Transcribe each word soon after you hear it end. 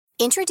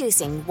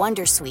Introducing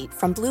Wondersuite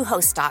from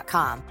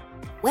Bluehost.com.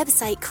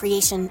 Website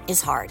creation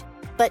is hard,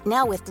 but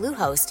now with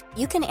Bluehost,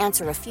 you can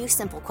answer a few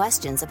simple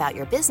questions about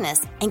your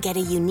business and get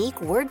a unique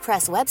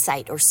WordPress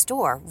website or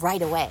store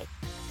right away.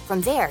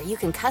 From there, you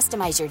can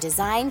customize your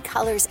design,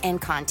 colors,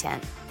 and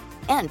content.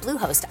 And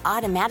Bluehost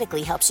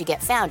automatically helps you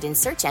get found in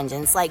search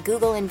engines like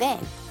Google and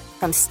Bing.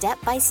 From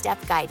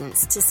step-by-step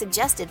guidance to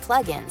suggested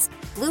plugins,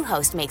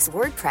 Bluehost makes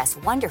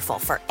WordPress wonderful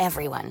for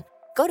everyone.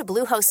 Go to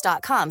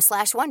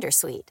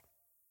bluehost.com/wondersuite.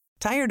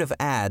 Tired of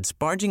ads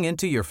barging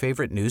into your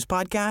favorite news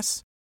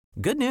podcasts?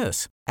 Good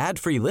news.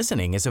 Ad-free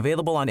listening is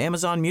available on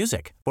Amazon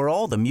Music for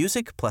all the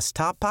music plus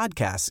top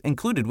podcasts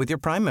included with your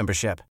Prime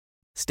membership.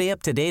 Stay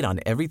up to date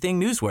on everything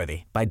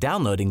newsworthy by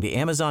downloading the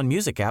Amazon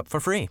Music app for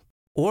free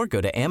or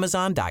go to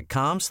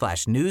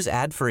amazon.com/news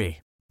ad free.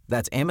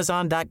 That's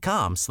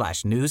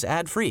amazon.com/news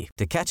ad free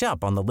to catch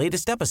up on the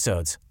latest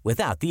episodes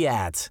without the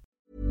ads.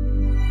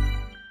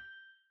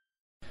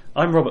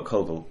 I'm Robert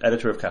Colville,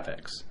 editor of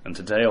CapEx, and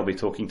today I'll be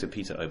talking to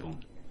Peter Oborne.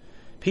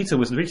 Peter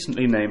was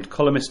recently named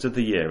Columnist of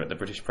the Year at the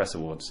British Press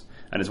Awards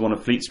and is one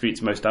of Fleet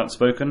Street's most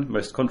outspoken,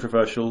 most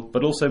controversial,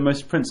 but also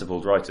most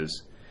principled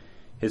writers.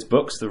 His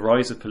books, The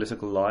Rise of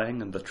Political Lying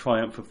and The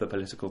Triumph of the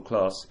Political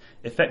Class,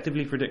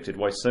 effectively predicted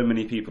why so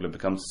many people have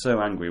become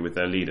so angry with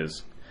their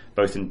leaders,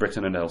 both in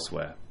Britain and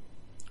elsewhere.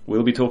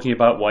 We'll be talking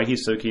about why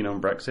he's so keen on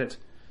Brexit,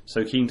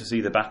 so keen to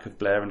see the back of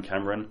Blair and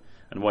Cameron,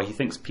 and why he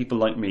thinks people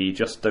like me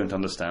just don't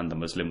understand the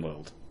Muslim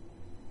world.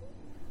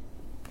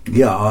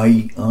 Yeah,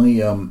 I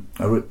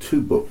wrote two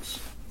books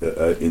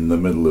in the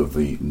middle of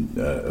the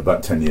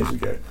about 10 years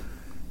ago,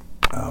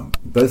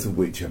 both of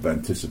which have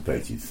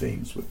anticipated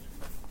themes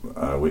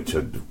which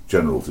are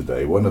general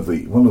today. One of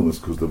them was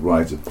called The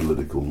Rise of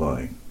Political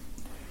Lying,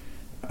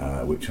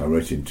 which I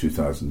wrote in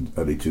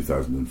early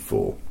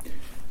 2004,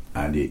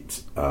 and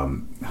it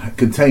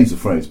contains the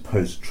phrase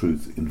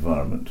 "post-truth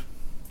environment."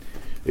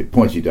 It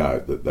pointed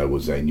out that there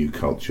was a new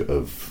culture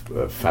of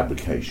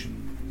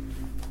fabrication,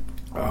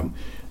 and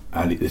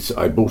I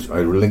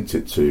linked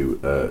it to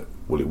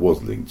it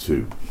was linked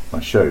to. I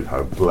showed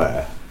how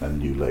Blair and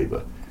New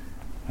Labour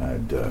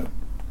had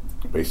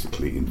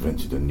basically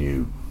invented a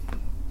new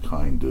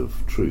kind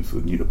of truth, a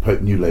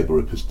new Labour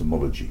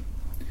epistemology.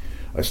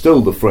 I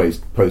stole the phrase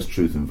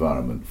 "post-truth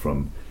environment"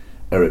 from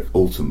Eric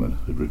Alterman,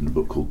 who'd written a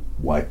book called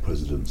 "Why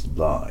Presidents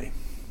Lie."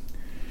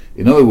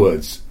 In other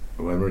words,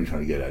 what I'm really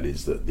trying to get at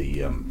is that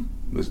the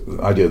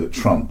idea that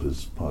Trump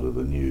is part of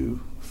the new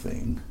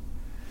thing,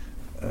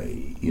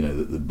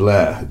 that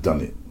Blair had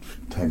done it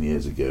 10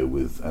 years ago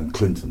and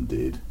Clinton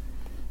did,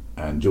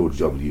 and George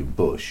W.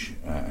 Bush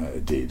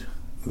did.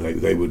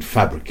 They would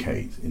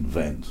fabricate,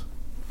 invent.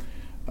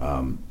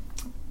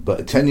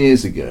 But 10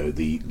 years ago,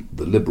 the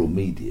liberal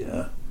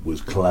media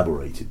was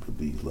collaborated with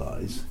these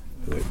lies,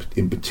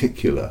 in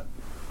particular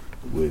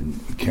when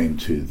it came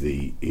to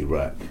the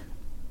Iraq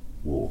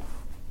war.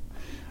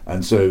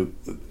 And so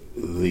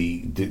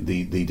the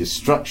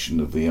destruction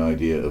of the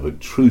idea of a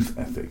truth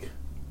ethic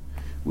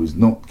has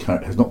not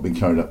been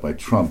carried out by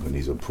Trump and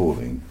his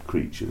appalling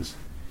creatures,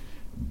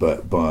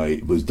 but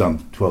was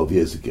done 12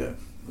 years ago.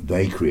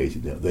 They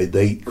created that.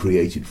 They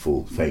created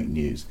fake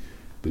news,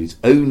 but it's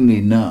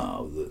only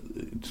now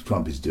that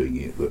Trump is doing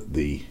it that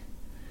the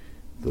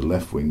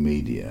left-wing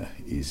media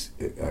is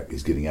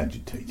getting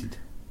agitated.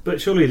 But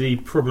surely the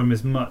problem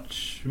is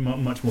much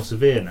more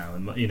severe now,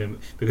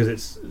 because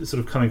it's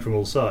sort of coming from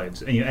all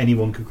sides. And,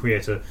 anyone could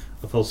create a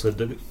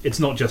falsehood. It's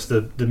not just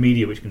the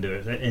media which can do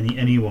it.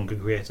 Anyone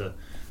can create a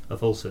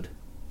falsehood,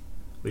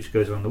 which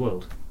goes around the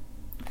world.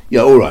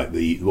 Yeah, all right.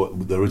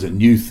 There is a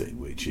new thing,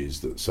 which is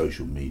that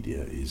social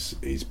media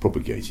is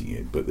propagating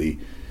it. But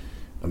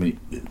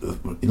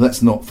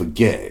let's not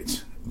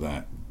forget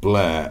that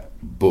Blair,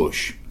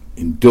 Bush,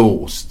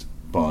 endorsed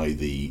by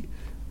the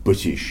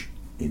British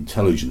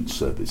intelligence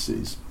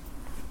services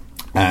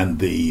and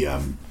the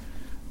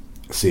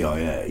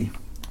CIA,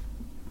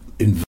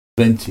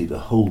 invented a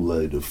whole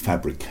load of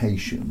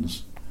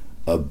fabrications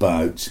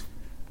about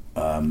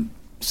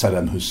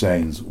Saddam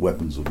Hussein's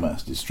weapons of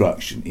mass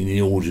destruction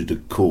in order to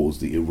cause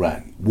the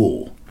Iraq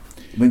war.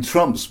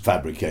 Trump's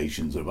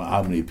fabrications about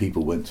how many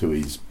people went to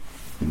his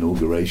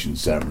inauguration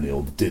ceremony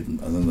or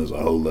didn't, and then there's a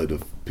whole load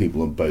of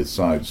people on both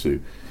sides who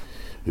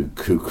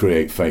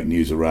create fake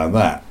news around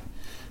that.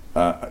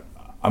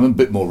 I'm a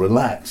bit more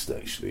relaxed,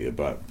 actually,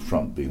 about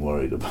Trump being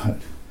worried about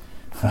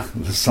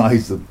the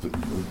size of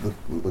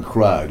the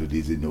crowd at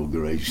his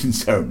inauguration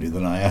ceremony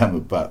than I am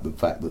about the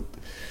fact that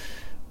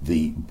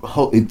the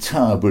whole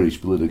entire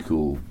British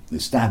political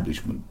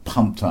establishment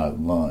pumped out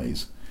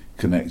lies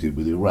connected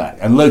with Iraq,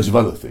 and loads of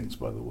other things,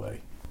 by the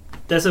way.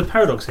 There's a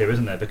paradox here,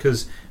 isn't there?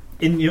 Because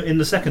in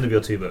the second of your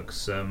two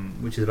books,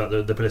 which is about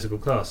the political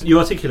class, you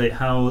articulate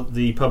how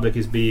the public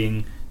is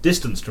being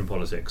distanced from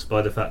politics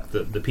by the fact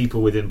that the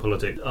people within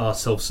politics are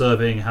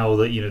self-serving, how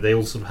that they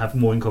all sort of have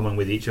more in common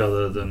with each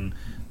other than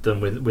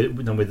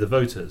with the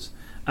voters.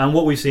 And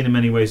what we've seen in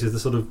many ways is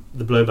the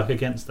blowback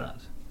against that.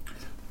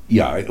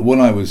 Yeah,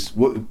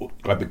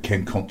 I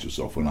became conscious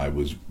of when I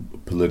was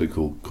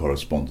political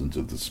correspondent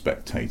of The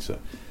Spectator,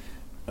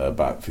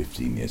 about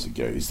 15 years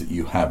ago is that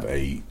you have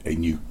a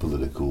new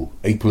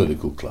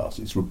political class.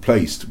 It's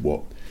replaced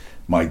what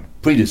my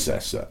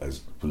predecessor as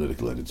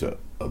political editor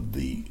of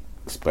the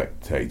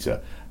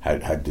Spectator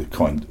had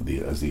defined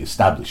as the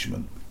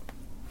establishment,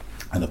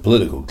 and a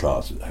political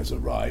class had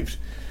arrived,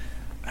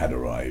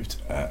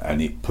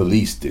 and it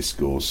policed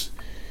discourse.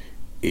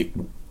 It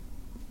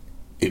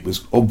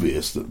was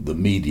obvious that the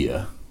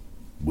media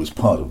was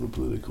part of the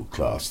political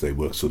class. They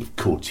were sort of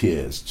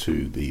courtiers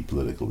to the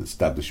political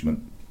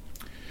establishment,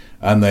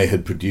 and they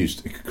had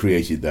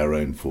created their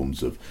own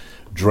forms of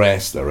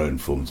dress, their own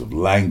forms of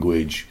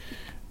language,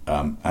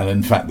 and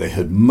in fact they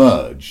had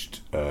merged,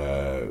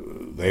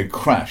 they had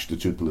crashed. The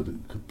two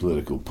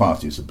political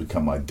parties had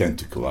become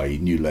identical, i.e.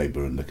 New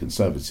Labour and the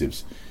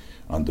Conservatives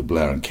under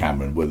Blair and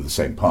Cameron were the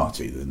same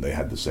party, and they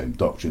had the same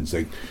doctrines.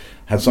 They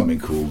had something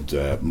called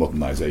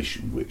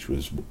modernisation, which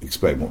was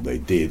explain what they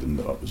did, and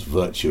that was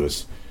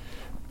virtuous.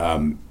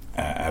 But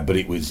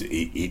it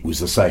was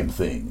the same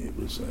thing.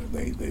 It was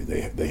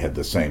they had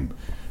the same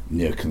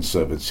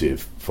neoconservative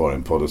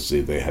foreign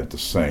policy. They had the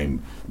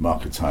same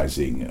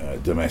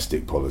marketising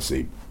domestic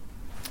policy,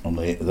 and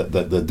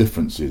the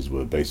differences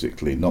were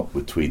basically not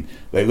between.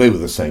 They were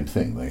the same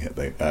thing.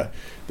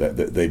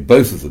 They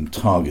both of them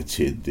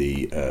targeted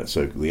the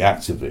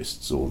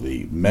activists or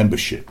the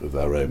membership of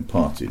their own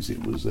parties.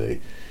 It was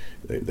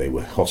they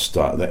were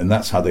hostile, and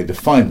that's how they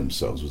defined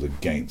themselves, was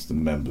against the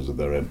members of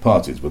their own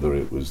parties, whether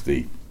it was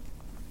the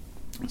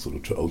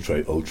sort of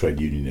old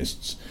trade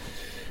unionists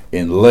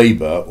in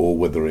Labour, or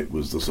whether it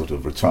was the sort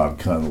of retired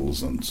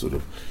colonels and sort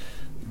of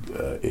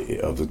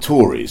the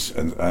Tories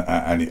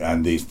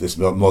and this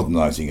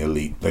modernising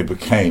elite. They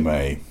became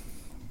a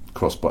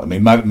cross. I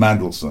mean,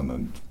 Mandelson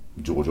and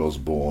George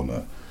Osborne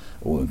are,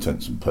 all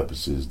intents and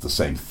purposes, the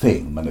same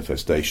thing,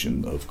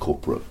 manifestation of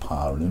corporate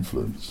power and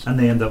influence. And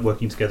they end up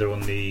working together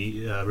on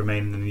the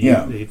Remain in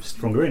the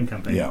Stronger In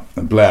campaign. Yeah,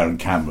 and Blair and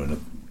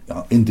Cameron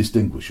are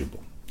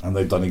indistinguishable, and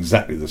they've done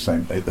exactly the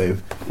same.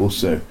 They've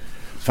also,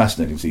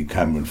 fascinating to see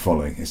Cameron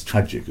following, it's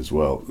tragic as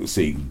well,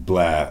 seeing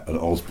Blair and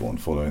Osborne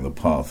following the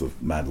path of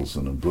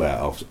Mandelson and Blair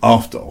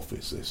after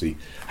office. They see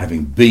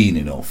having been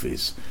in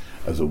office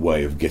as a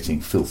way of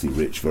getting filthy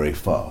rich very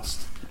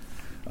fast.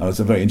 It's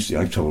a very interesting.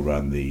 I travel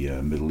around the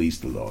Middle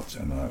East a lot,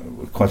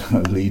 and quite a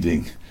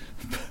leading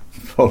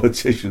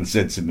politician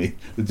said to me,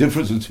 the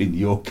difference between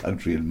your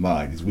country and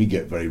mine is we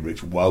get very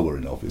rich while we're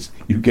in office.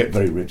 You get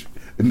very rich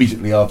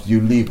immediately after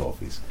you leave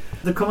office.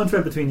 The common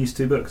thread between these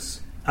two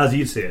books, as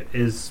you see it,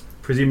 is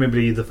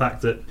presumably the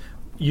fact that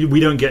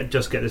we don't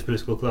just get this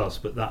political class,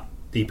 but that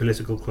the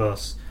political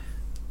class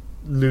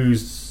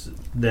lose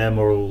their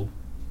moral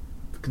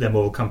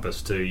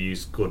compass, to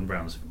use Gordon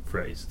Brown's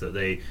phrase, that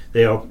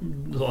they are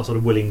sort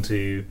of willing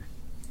to.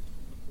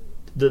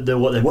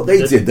 What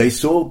they did, they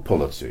saw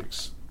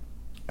politics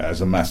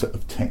as a matter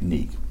of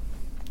technique.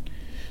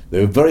 They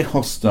were very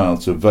hostile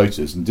to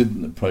voters and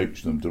didn't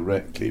approach them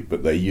directly,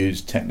 but they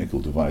used technical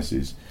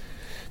devices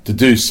to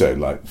do so,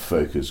 like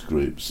focus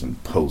groups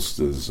and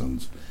pollsters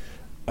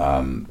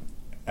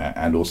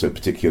and also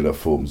particular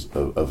forms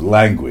of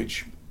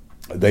language.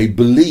 They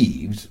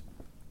believed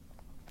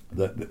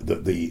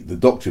that the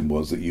doctrine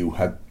was that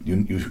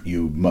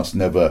you must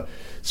never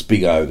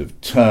speak out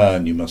of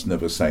turn, you must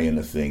never say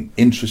anything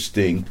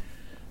interesting,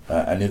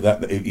 and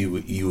that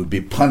you would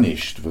be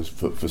punished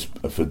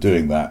for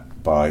doing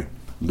that by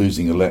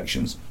losing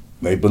elections.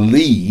 They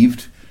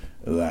believed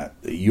that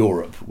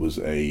Europe was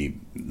a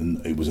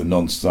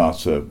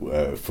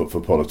non-starter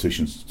for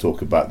politicians to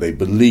talk about. They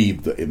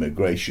believed that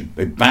immigration.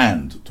 They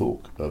banned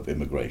talk of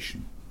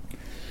immigration.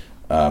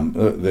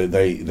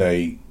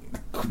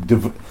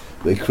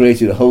 They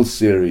created a whole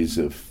series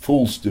of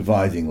false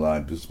dividing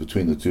lines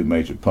between the two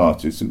major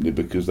parties simply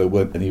because there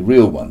weren't any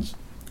real ones,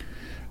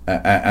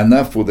 and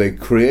therefore they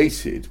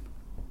created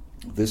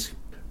this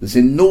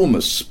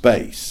enormous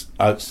space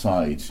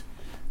outside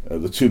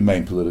the two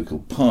main political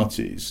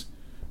parties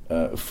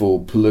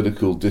for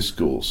political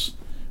discourse,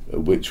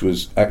 which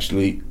was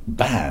actually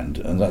banned,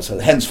 and that's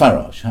hence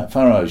Farage.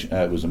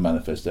 Farage was a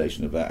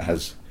manifestation of that.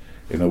 Has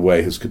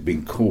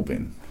been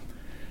Corbyn.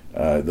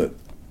 But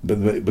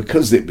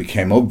because it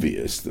became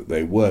obvious that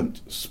they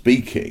weren't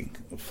speaking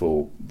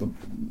for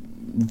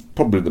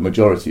probably the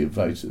majority of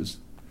voters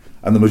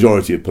and the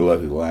majority of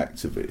political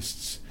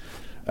activists,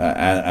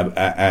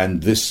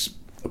 and this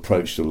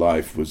approach to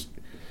life was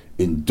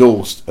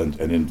endorsed and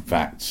in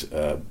fact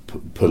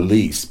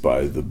policed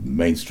by the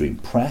mainstream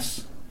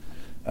press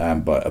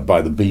and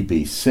by the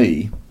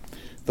BBC,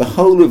 the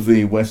whole of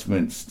the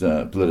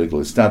Westminster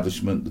political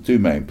establishment, the two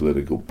main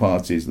political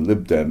parties, the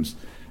Lib Dems,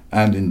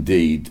 and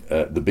indeed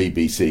the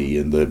BBC,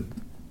 and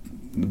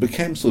it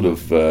became sort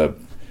of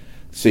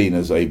seen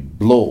as a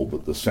blob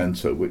at the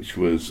centre, which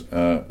was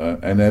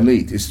an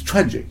elite. It's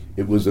tragic.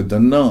 It was a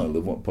denial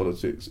of what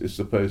politics is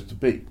supposed to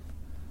be.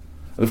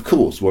 And of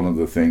course, one of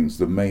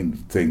the main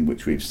thing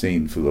which we've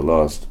seen for the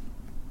last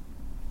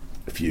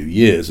few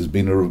years has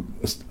been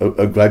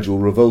a gradual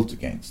revolt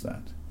against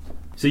that.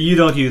 So you'd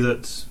argue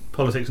that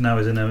politics now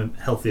is in a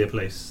healthier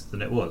place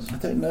than it was? I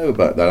don't know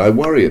about that. I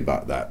worry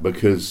about that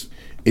because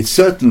it's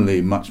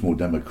certainly much more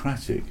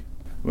democratic.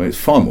 I mean, it's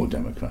far more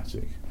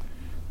democratic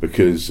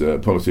because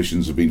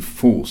politicians have been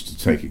forced to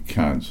take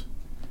account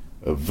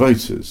of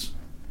voters.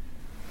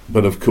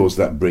 But of course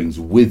that brings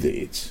with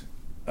it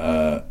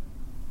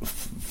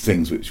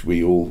things which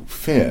we all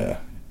fear,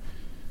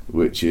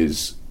 which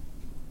is,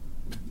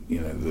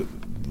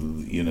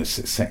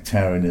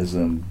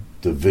 sectarianism,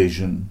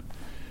 division,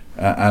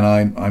 and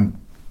I'm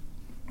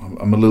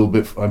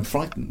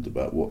frightened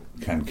about what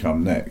can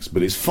come next.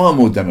 But it's far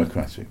more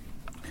democratic.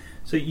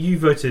 So you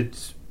voted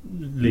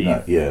Leave,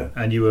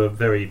 and you were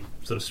very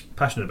sort of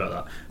passionate about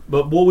that.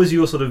 But what was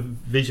your sort of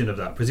vision of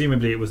that?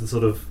 Presumably, it was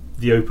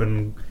the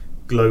open,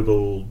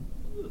 global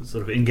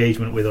sort of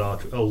engagement with our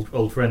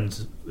old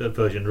friends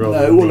version.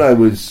 Rather than I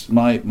was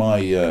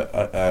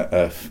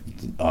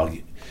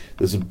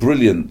there's a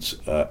brilliant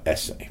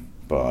essay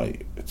by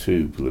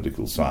two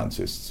political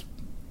scientists,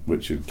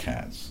 Richard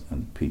Katz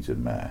and Peter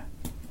Mayer,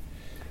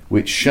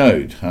 which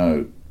showed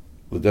how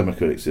the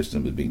democratic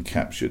system has been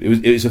captured.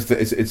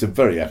 It's a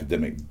very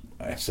academic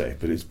essay,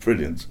 but it's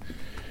brilliant.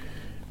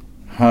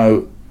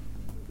 How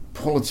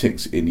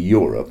politics in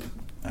Europe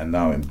and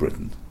now in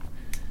Britain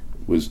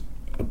was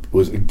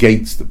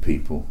against the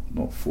people,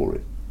 not for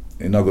it.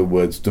 In other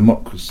words,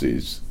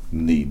 democracies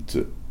need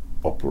to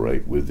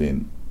operate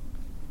within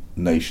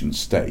nation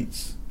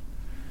states,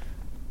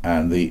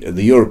 and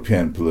the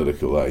European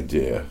political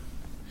idea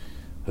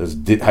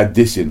had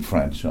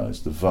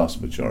disenfranchised the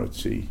vast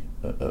majority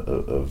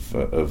of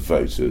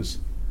voters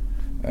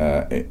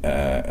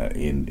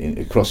in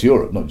across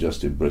Europe, not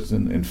just in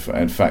Britain.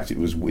 In fact,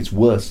 it's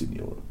worse in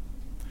Europe.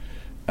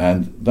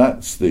 And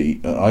that's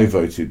I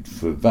voted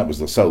for. That was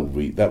the sole.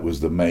 That was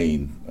the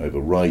main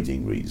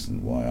overriding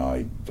reason why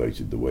I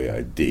voted the way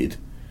I did,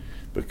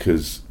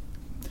 because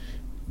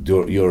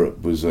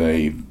Europe was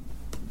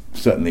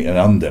certainly an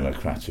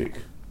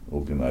undemocratic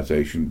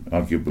organisation,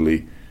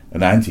 arguably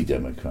an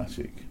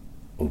anti-democratic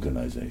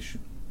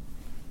organisation.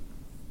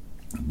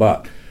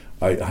 But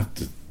I have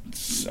to.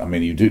 I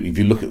mean, if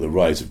you look at the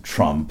rise of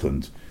Trump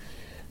and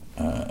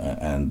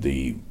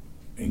the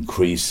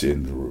increase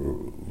in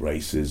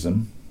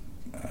racism,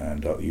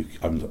 and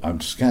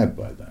I'm scared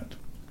by that.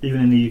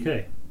 Even in the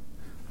UK,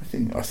 I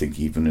think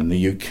even in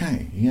the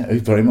UK, yeah,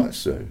 very much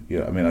so.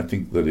 Yeah, I mean, I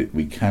think that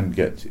we can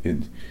get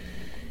in.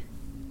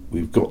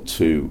 We've got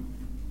to.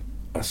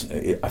 I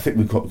think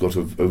we've got to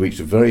have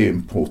reached a very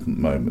important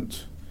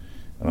moment.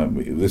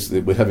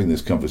 We're having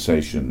this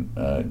conversation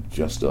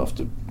just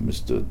after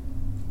Mr.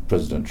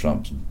 President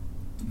Trump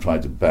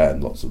tried to ban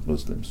lots of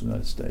Muslims from the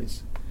United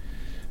States.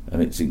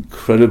 And it's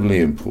incredibly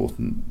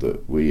important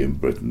that we in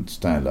Britain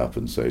stand up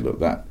and say, look,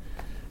 that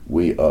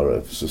we are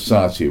a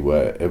society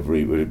where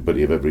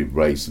everybody of every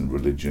race and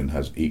religion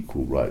has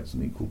equal rights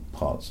and equal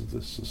parts of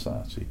this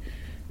society.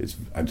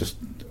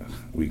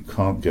 We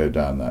can't go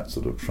down that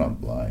sort of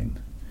Trump line.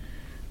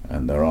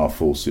 And there are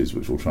forces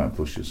which will try and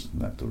push us in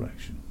that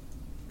direction.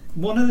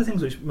 One of the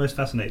things which most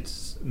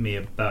fascinates me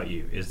about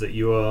you is that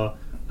you are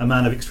a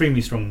man of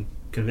extremely strong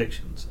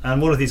convictions.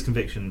 And one of these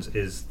convictions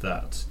is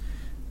that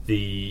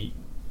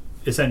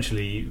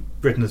essentially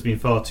Britain has been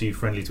far too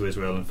friendly to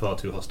Israel and far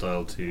too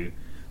hostile to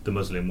the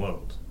Muslim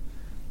world.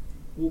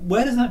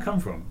 Where does that come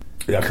from?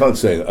 Yeah, I can't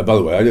say that. By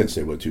the way, I don't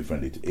say we're too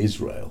friendly to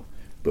Israel,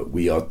 but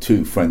we are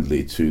too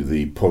friendly to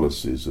the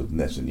policies of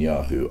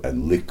Netanyahu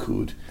and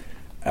Likud,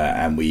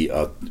 and we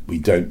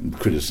don't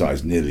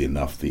criticise nearly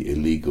enough the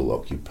illegal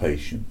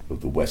occupation of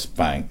the West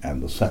Bank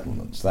and the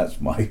settlements. That's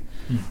my.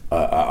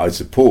 I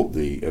support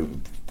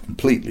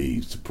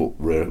completely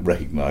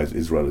recognise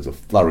Israel as a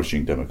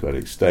flourishing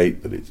democratic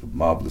state, that it's a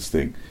marvellous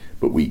thing,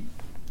 but we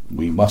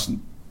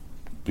mustn't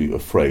be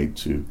afraid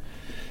to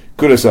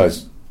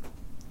criticise.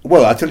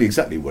 Well, I'll tell you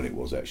exactly what it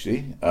was,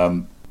 actually.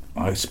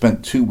 I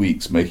spent 2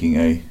 weeks making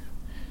a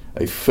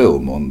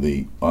film on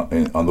the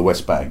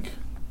West Bank.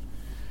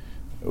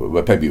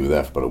 Well, maybe we were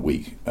there for about a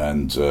week,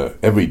 and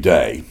every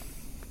day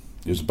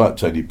it was about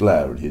Tony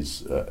Blair and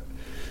his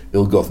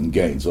ill-gotten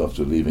gains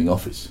after leaving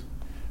office.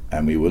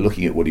 And we were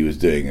looking at what he was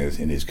doing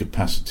in his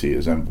capacity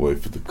as envoy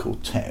for the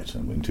quartet,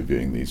 and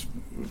interviewing these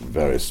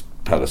various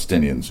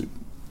Palestinians who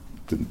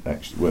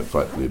weren't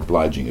frankly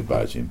obliging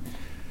about him.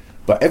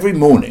 But every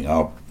morning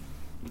our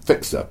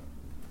fixer,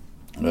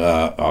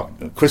 our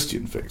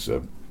Christian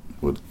fixer,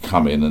 would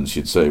come in and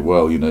she'd say,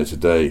 well,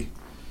 today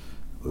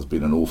there's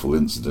been an awful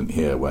incident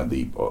here where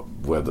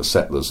the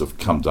settlers have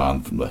come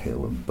down from the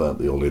hill and burnt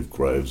the olive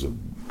groves,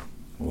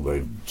 or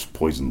they've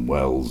poisoned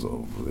wells,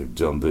 or they've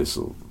done this.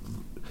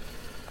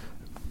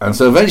 And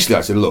so eventually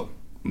I said, look,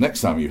 next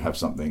time you have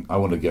something, I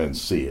want to go and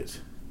see it.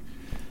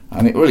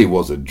 And it really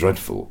was a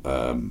dreadful.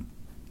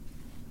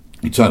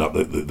 It turned up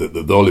that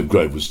the olive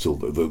grove was still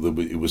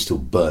it was still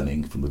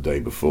burning from the day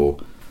before.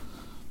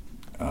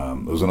 There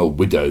was an old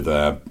widow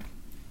there,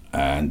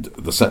 and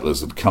the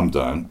settlers had come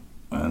down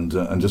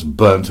and just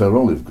burnt her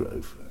olive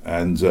grove.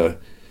 And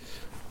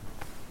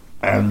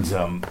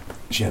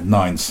she had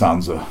 9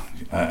 sons,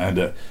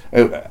 and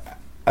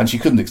she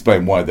couldn't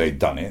explain why they'd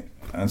done it.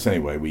 And so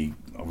anyway, we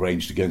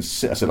arranged to go and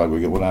sit. I said, well,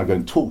 now go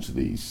and talk to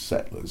these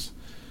settlers.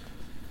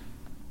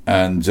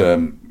 And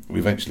we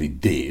eventually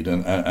did,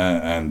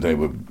 and they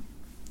were,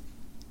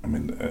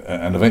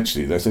 and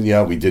eventually they said,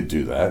 yeah, we did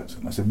do that.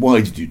 And I said,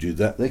 why did you do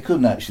that? They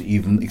couldn't actually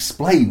even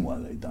explain why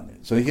they'd done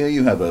it. So here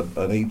you have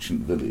an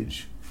ancient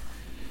village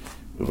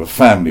of a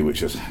family which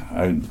has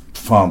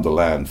farmed the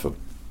land for,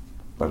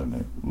 I don't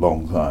know, a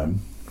long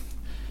time.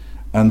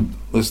 And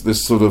there's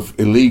this sort of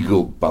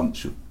illegal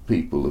bunch of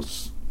people,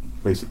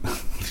 basically,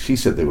 she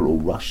said they were all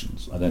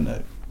Russians, I don't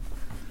know,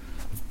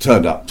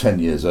 turned up 10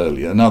 years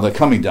earlier, and now they're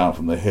coming down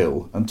from the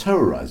hill and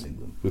terrorising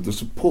them with the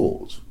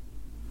support,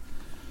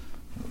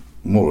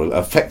 more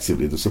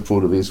effectively the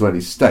support of the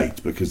Israeli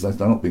state, because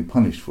they're not being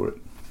punished for it.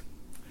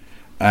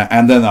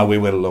 And then we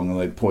went along and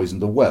they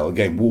poisoned a well.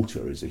 Again,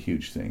 water is a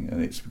huge thing,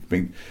 and it's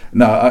been we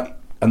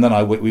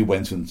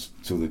went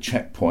to the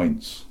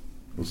checkpoints.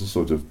 It was a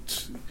sort of,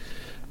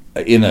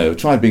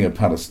 try being a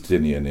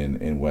Palestinian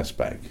in West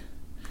Bank.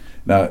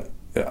 Now,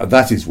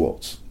 that is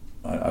what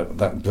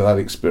that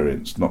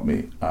experience knocked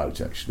me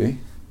out, actually,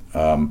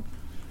 and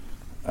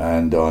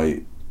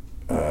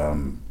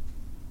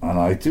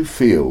I do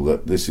feel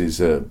that this is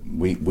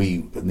we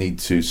need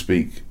to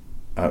speak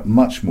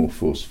much more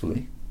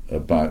forcefully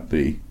about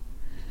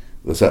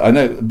I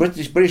know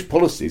British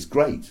policy is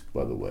great,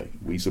 by the way.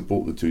 We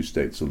support the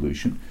two-state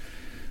solution.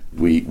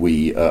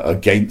 We are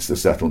against the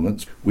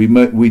settlements. We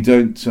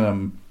don't.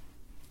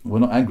 We're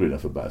not angry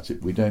enough about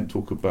it. We don't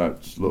talk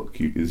about, look,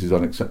 this is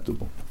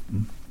unacceptable.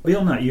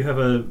 Beyond that, you have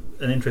an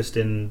interest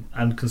in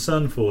and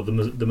concern for the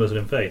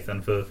Muslim faith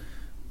and for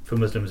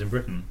Muslims in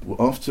Britain.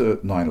 Well, after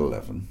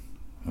 9/11,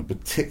 and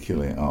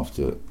particularly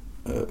after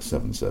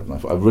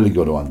 7/7, I've really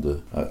got to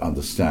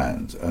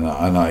understand, and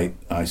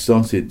I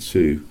started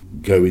to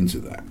go into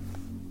that,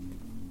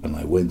 and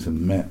I went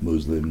and met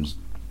Muslims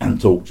and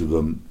talked to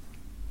them,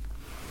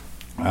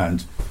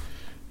 and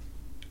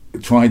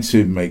tried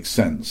to make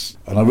sense.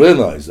 And I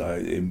realised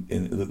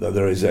that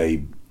there is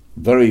a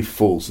very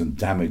false and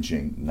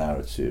damaging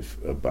narrative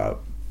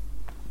about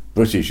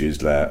British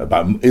Islam,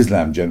 about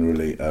Islam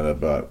generally, and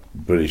about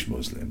British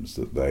Muslims,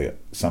 that they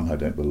somehow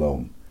don't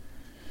belong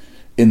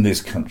in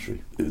this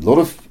country. A lot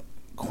of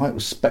quite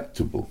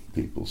respectable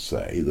people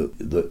say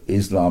that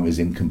Islam is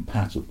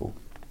incompatible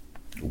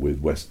with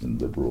Western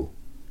liberal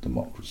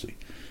democracy.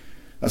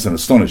 That's an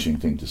astonishing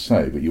thing to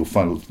say, but you'll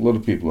find a lot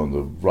of people on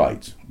the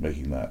right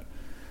making that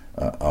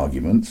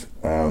argument.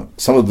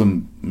 Some of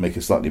them make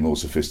a slightly more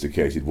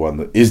sophisticated one,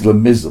 that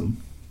Islamism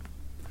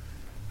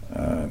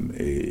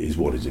is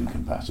what is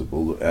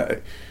incompatible.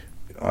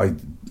 I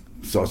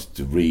started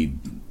to read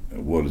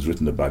what is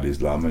written about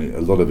Islam, and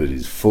a lot of it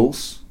is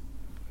false.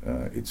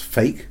 It's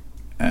fake,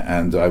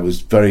 and I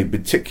was very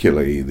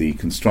particularly the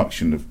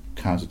construction of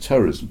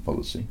counter-terrorism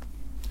policy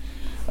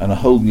and a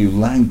whole new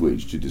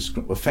language to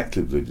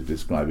effectively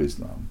describe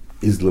Islam.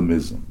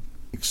 Islamism,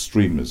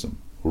 extremism,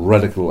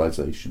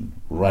 radicalization,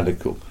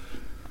 radical.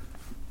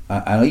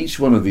 And each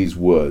one of these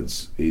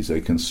words is a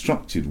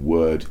constructed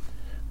word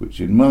which,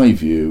 in my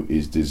view,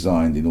 is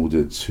designed in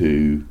order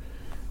to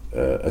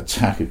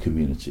attack a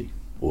community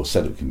or a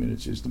set of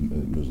communities, the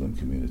Muslim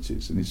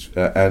communities,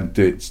 and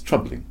it's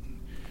troubling.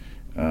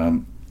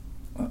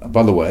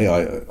 By the way,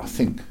 I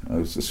think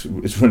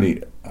it's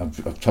really,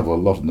 I've travelled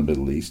a lot in the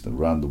Middle East and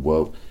around the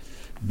world.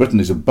 Britain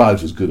is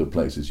about as good a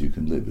place as you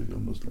can live if you're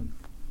Muslim.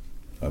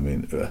 I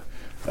mean,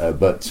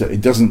 but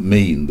it doesn't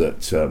mean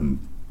that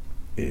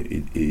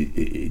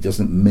it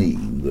doesn't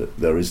mean that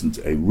there isn't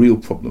a real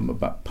problem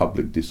about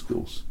public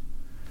discourse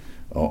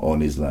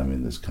on Islam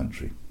in this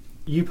country.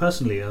 You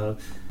personally are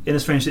in a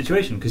strange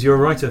situation because you're a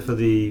writer for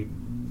the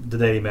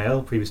Daily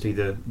Mail, previously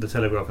the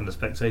Telegraph and the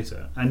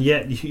Spectator, and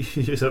yet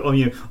so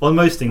on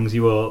most things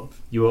you are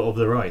of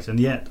the right, and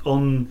yet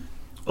on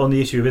the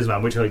issue of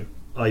Islam, which I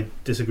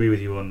disagree with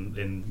you on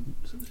in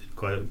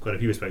quite a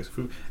few respects,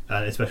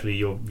 and especially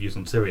your views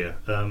on Syria.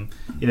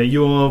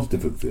 You are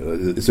different.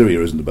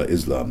 Syria isn't about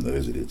Islam, though,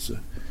 is it? It's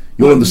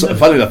you're on the side.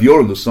 Funny enough, you're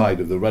on the side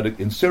of the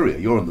radical in Syria.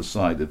 You're on the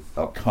side of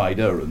Al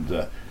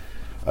Qaeda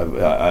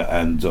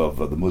and of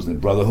the Muslim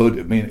Brotherhood.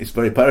 I mean, it's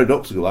very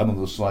paradoxical. I'm on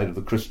the side of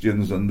the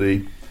Christians and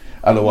the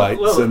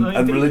Alawites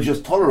and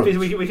religious tolerance.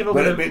 We can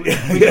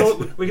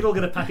all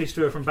get a package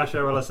tour from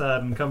Bashar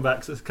al-Assad and come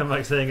back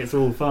saying it's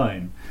all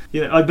fine.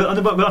 But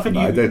I think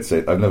I don't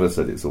say. I've never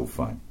said it's all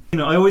fine.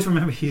 I always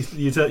remember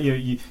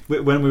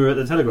when we were at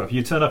the Telegraph,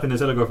 you turn up in the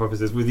Telegraph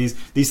offices with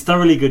these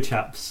thoroughly good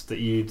chaps that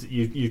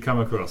you'd come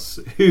across,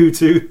 who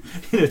too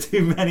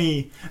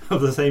many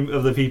of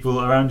the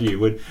people around you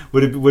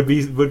would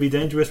be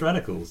dangerous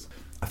radicals.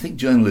 I think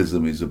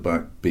journalism is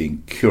about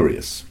being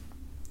curious,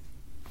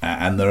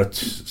 and there are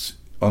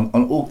on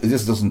all.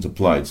 This doesn't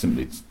apply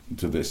simply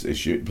to this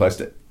issue; it applies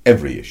to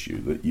every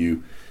issue that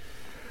you.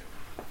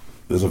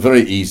 There's a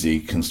very easy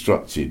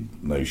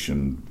constructed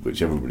notion,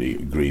 which everybody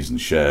agrees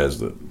and shares,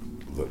 that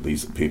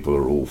these people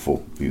are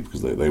awful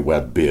because they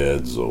wear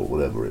beards or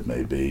whatever it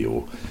may be,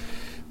 or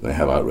they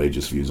have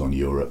outrageous views on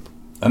Europe.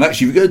 And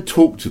actually, if you go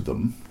talk to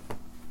them,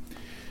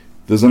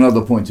 there's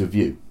another point of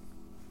view.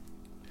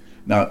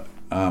 Now,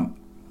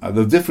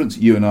 The difference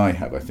you and I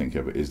have, I think,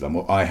 over Islam,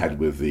 or I had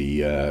with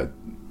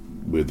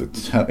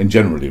and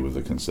generally with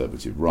the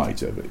conservative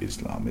right over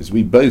Islam, is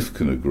we both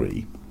can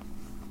agree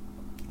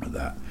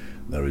that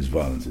there is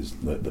violence,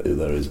 that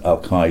there is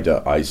Al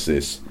Qaeda,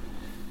 ISIS,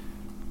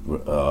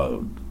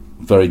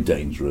 very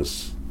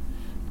dangerous,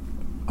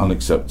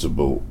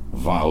 unacceptable,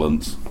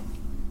 violent,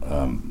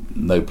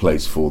 no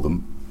place for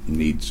them,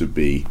 need to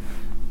be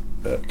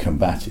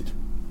combated.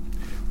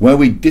 Where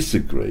we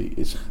disagree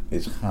is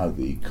how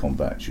the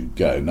combat should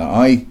go. Now,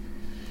 I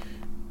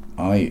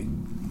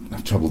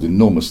have travelled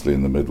enormously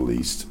in the Middle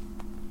East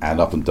and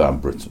up and down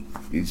Britain.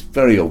 It's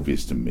very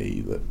obvious to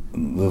me that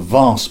the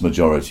vast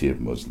majority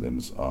of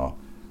Muslims are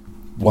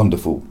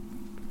wonderful,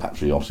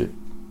 patriotic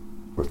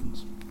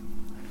Britons.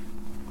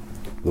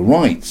 The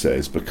right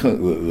says because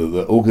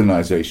the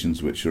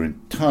organisations which are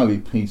entirely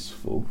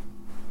peaceful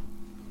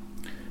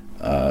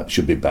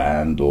should be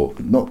banned, or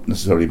not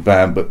necessarily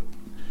banned, but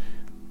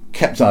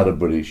kept out of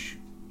British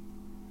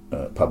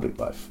public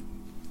life,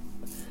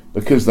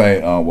 because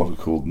they are what are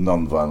called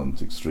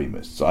non-violent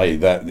extremists. I.e.,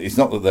 that it's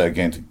not that they're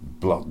going to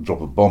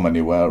drop a bomb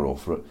anywhere, or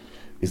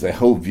is they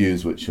hold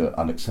views which are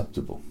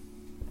unacceptable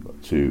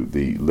to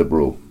the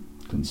liberal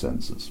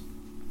consensus.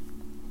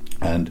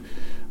 And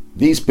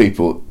these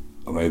people,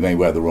 they may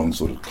wear the wrong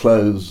sort of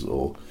clothes,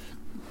 or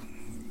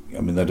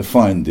they're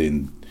defined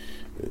in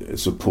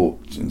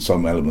support in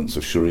some elements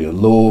of Sharia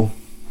law,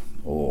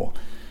 or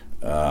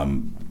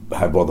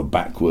have rather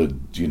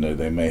backward,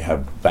 they may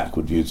have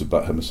backward views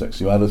about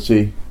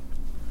homosexuality,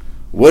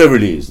 whatever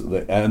it is.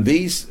 And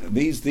these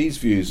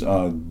views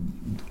are,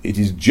 it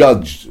is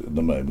judged at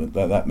the moment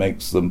that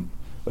makes them,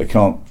 they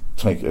can't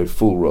take a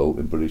full role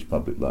in British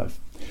public life.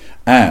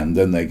 And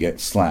then they get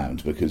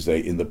slammed because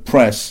in the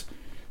press,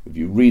 if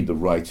you read the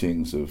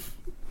writings of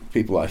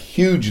people I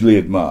hugely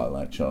admire,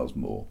 like Charles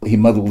Moore, he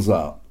muddles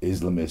up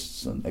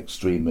Islamists and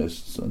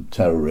extremists and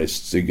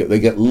terrorists. They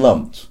get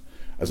lumped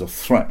as a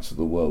threat to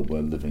the world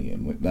we're living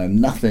in. Now,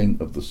 nothing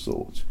of the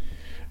sort.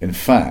 In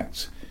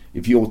fact,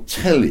 if you're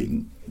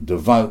telling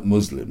devout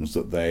Muslims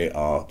that they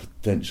are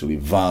potentially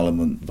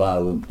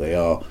violent, they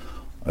are,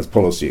 as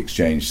Policy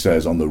Exchange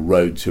says, on the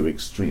road to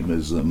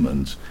extremism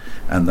and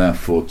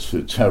therefore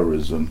to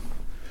terrorism,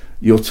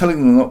 you're telling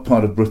them they're not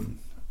part of Britain.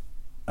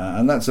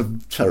 And that's a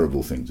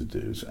terrible thing to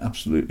do. It's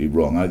absolutely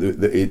wrong.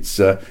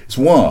 It's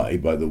why,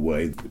 by the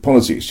way,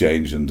 Policy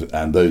Exchange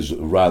and those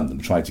around them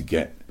tried to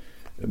get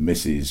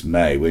Mrs.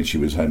 May, when she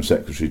was Home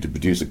Secretary, to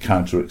produce a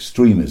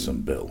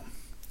counter-extremism bill.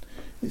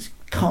 It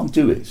can't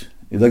do it.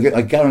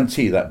 I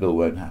guarantee that bill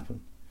won't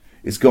happen.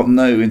 It's got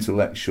no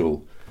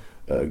intellectual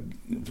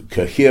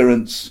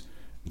coherence.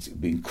 It's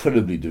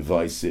incredibly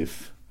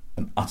divisive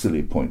and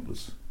utterly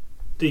pointless.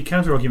 The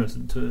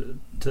counter-argument to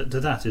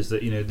that is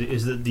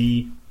that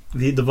the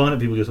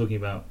violent people you're talking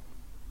about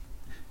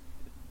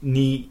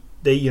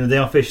they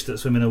are fish that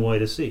swim in a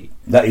wider sea.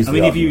 That is.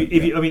 If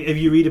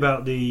you read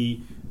about the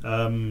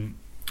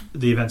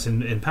events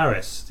in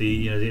Paris,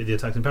 the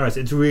attacks in Paris,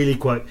 it's really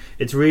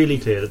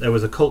clear that there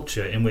was a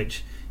culture in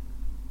which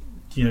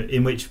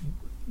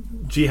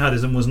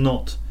jihadism was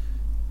not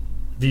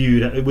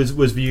viewed. It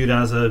was viewed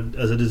as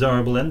a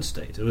desirable end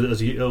state,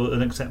 as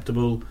an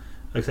acceptable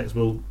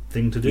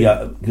thing to do.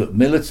 Yeah,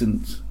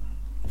 militant,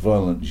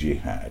 violent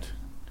jihad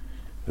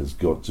has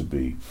got to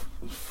be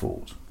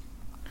fought.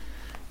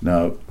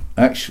 Now,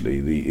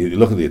 actually,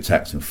 look at the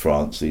attacks in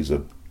France. These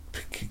are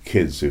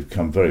kids who've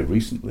come very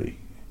recently.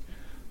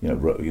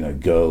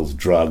 Girls,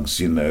 drugs.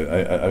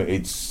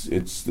 The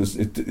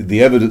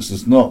evidence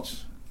does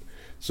not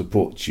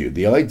support you.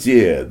 The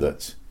idea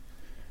that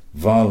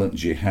violent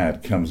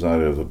jihad comes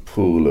out of a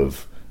pool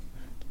of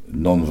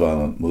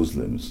non-violent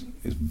Muslims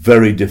is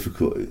very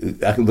difficult.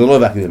 There's a lot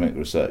of academic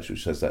research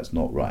which says that's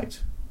not right.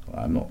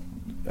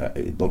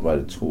 It's not right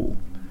at all.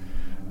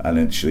 And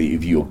actually,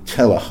 if you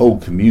tell a whole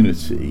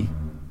community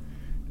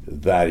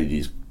that it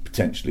is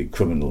potentially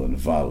criminal and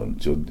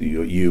violent,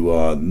 you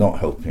are not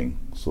helping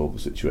solve the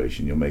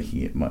situation. You're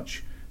making it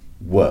much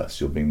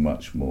worse. You're being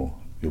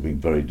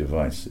very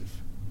divisive.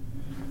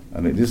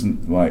 And it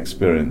isn't my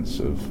experience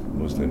of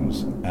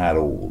Muslims at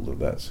all that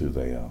that's who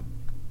they are.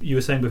 You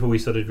were saying before we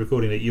started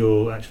recording that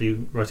you're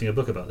actually writing a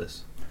book about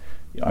this.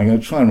 I'm going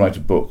to try and write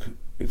a book.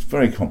 It's a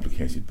very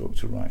complicated book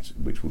to write,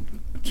 which will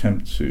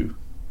attempt to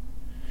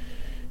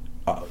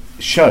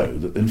show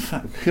that, in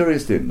fact,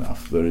 curiously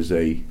enough, there is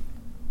a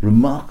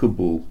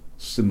remarkable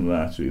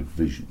similarity of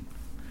vision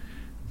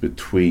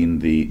between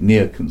the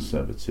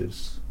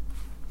neoconservatives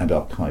and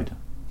Al Qaeda.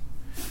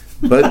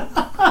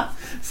 But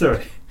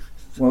sorry.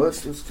 Well,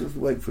 let's just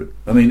wait for it.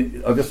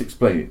 I'll just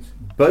explain it.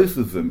 Both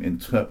of them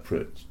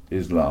interpret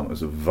Islam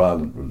as a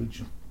violent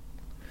religion.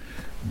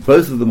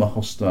 Both of them are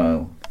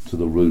hostile to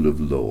the rule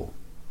of law.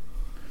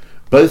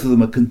 Both of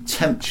them are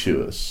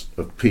contemptuous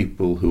of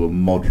people who are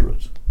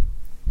moderate.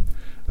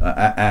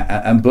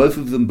 And both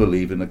of them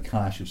believe in a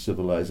clash of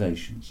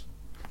civilizations.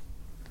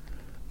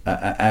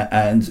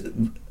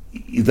 And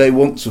they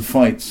want to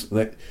fight.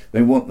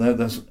 They want.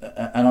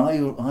 And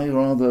I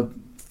rather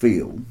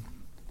feel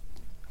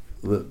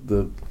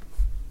that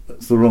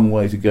That's the wrong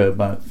way to go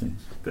about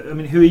things. But, I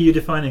mean, who are you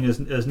defining as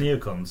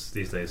neocons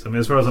these days? I mean,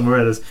 as far as I'm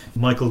aware, there's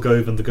Michael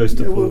Gove and the Ghost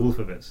of Paul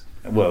Wolfowitz.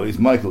 Well, it's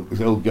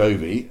old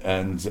Govey,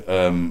 and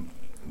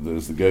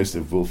there's the Ghost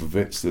of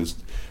Wolfowitz. There's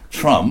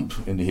Trump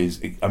in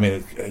his... I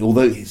mean,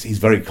 although he's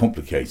very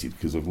complicated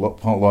because of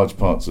large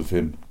parts of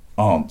him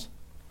aren't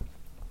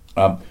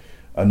a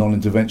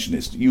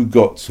non-interventionist. You've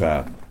got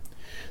the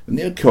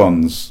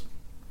neocons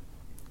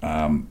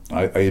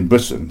in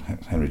Britain,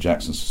 Henry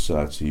Jackson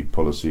Society,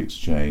 Policy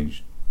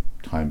Exchange,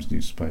 Times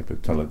newspaper,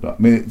 Telegraph.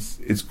 I mean,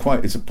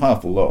 it's a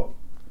powerful lot.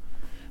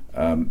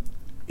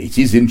 It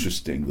is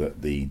interesting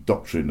that the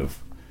doctrine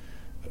of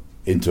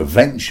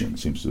intervention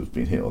seems to have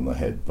been hit on the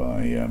head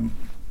by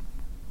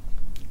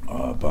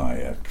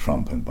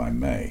Trump and by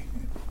May.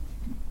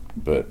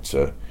 But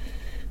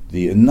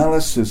the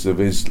analysis of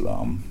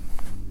Islam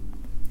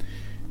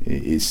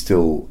is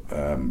still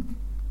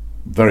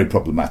very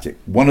problematic.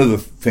 One of the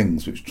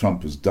things which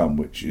Trump has done,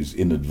 which is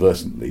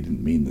inadvertently,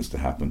 didn't mean this to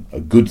happen, a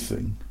good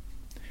thing,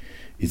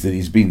 is that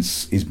he's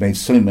made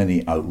so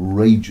many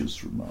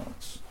outrageous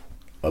remarks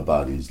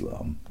about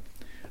Islam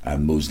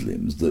and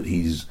Muslims that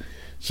he's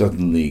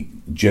suddenly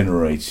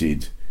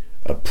generated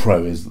a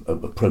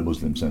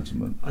pro-Muslim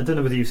sentiment. I don't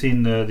know whether you've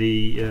seen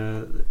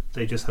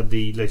they just had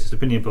the latest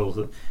opinion polls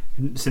that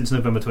since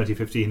November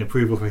 2015,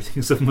 approval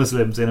ratings of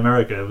Muslims in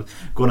America have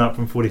gone up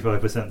from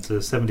 45% to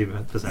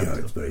 70%. Yeah,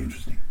 it's very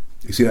interesting.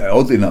 You see,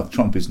 oddly enough,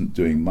 Trump isn't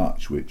doing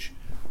much which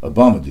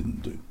Obama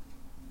didn't do.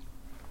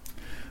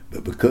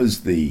 But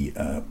because the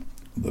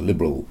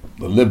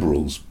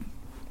liberals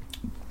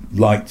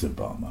liked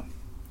Obama,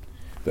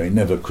 they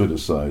never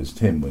criticised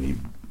him when he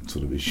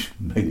sort of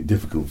made it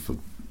difficult for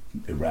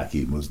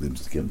Iraqi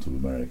Muslims to come to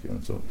America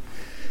and so on.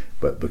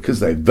 But because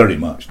they very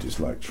much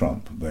dislike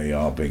Trump, they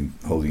are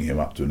holding him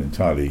up to an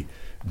entirely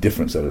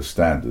different set of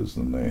standards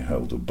than they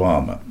held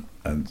Obama.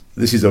 And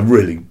this is a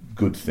really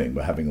good thing.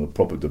 We're having a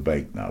proper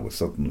debate now. We're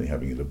suddenly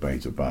having a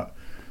debate about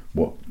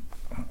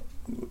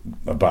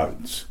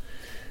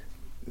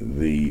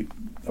the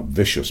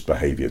vicious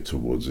behaviour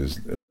towards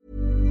Islam.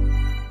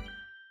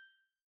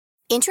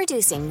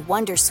 Introducing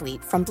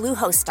Wondersuite from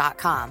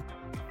Bluehost.com.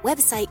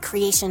 Website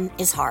creation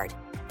is hard,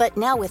 but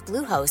now with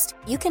Bluehost,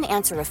 you can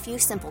answer a few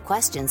simple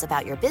questions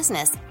about your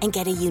business and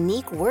get a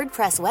unique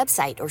WordPress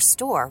website or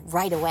store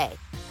right away.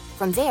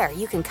 From there,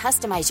 you can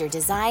customize your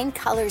design,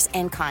 colors,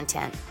 and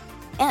content.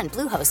 And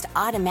Bluehost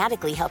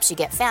automatically helps you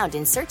get found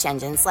in search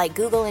engines like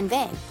Google and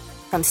Bing.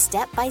 From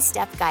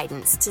step-by-step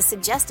guidance to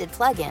suggested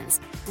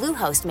plugins,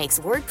 Bluehost makes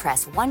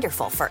WordPress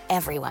wonderful for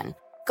everyone.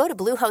 Go to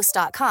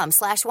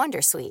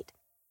bluehost.com/wondersuite.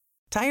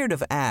 Tired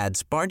of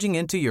ads barging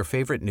into your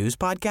favorite news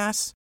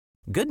podcasts?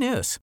 Good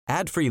news.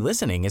 Ad-free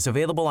listening is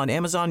available on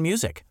Amazon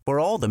Music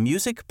for all the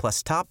music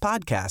plus top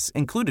podcasts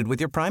included with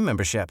your Prime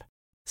membership.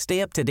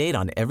 Stay up to date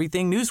on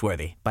everything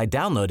newsworthy by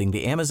downloading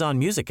the Amazon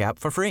Music app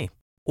for free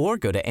or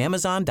go to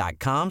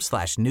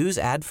amazon.com/news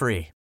ad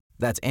free.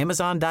 That's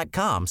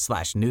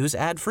amazon.com/news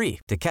ad free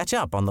to catch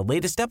up on the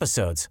latest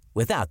episodes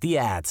without the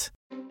ads.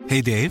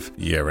 Hey, Dave.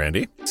 Yeah,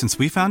 Randy. Since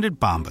we founded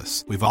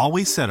Bombas, we've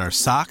always said our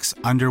socks,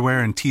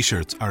 underwear, and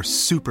T-shirts are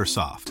super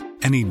soft.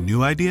 Any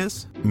new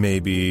ideas?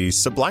 Maybe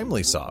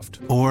sublimely soft.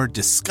 Or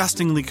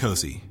disgustingly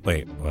cozy.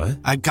 Wait, what?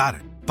 I got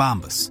it.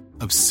 Bombas.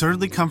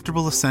 Absurdly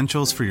comfortable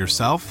essentials for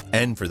yourself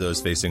and for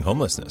those facing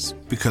homelessness.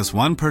 Because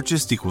one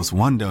purchased equals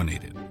one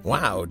donated.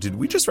 Wow, did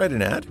we just write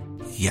an ad?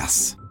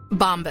 Yes.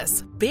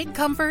 Bombas. Big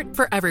comfort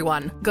for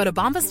everyone. Go to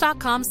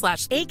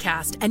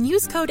bombas.com/ACAST and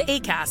use code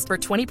ACAST for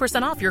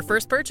 20% off your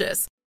first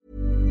purchase.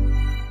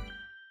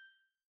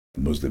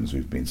 Muslims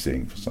we've been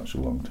seeing for such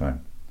a long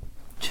time.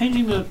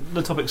 Changing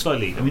the topic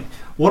slightly, I mean,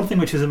 one thing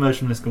which has emerged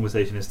from this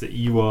conversation is that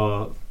you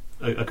are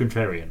a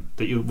contrarian.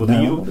 I'm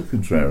not a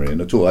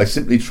contrarian at all. I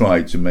simply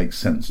try to make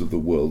sense of the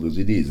world as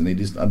it is, and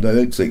it is. I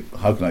don't say,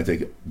 how can I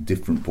take a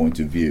different point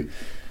of view?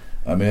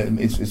 I mean,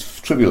 it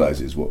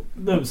trivialises what.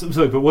 No,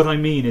 sorry, but what I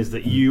mean is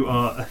that you're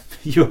a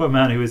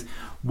man who is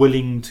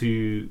willing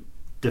to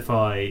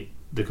defy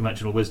the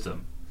conventional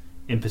wisdom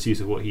in pursuit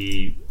of what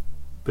he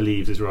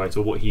believes is right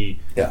or what he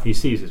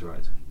sees as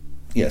right.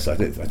 Yes, I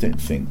don't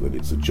think that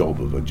it's a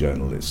job of a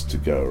journalist to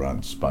go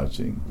around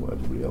spouting what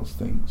everybody else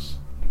thinks.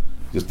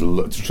 Just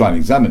to try and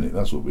examine it.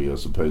 That's what we are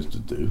supposed to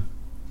do,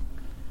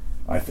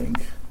 I think.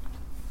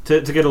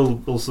 To get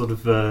all sort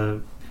of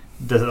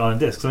desert island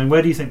discs. I mean,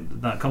 where do you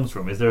think that comes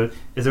from? Is there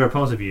a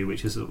part of you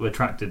which is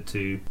attracted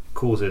to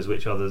causes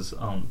which others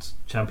aren't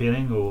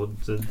championing?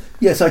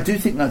 Yes, I do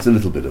think that's a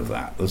little bit of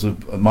that. There's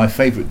my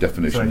favourite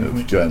definition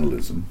of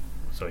journalism.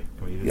 Sorry.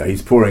 Yeah,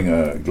 he's pouring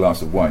a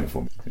glass of wine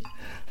for me.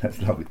 That's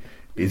lovely.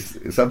 He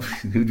said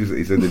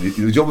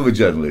the job of a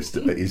journalist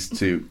is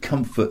to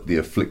comfort the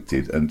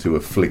afflicted and to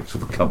afflict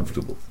the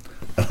comfortable.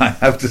 And I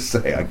have to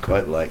say, I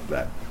quite like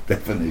that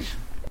definition.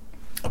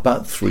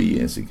 About 3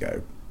 years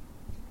ago,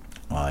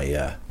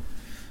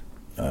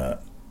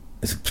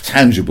 it's a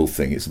tangible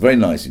thing. It's very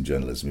nice in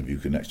journalism if you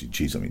can actually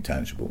achieve something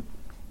tangible.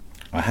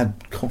 I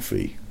had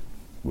coffee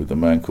with a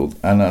man called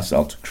Anas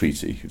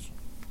Al-Takriti, who's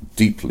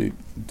deeply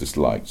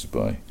disliked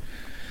by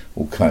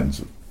all kinds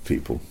of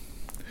people.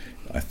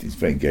 I think he's a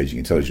very engaging,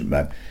 intelligent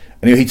man.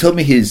 Anyway, he told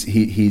me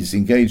he's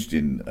engaged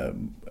in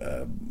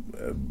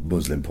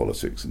Muslim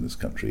politics in this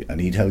country,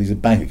 and he'd had his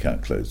bank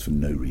account closed for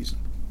no reason.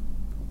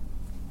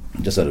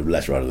 Just had a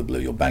letter out of the blue,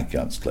 your bank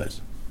account's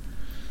closed.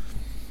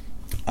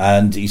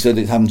 And he said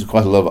it happened to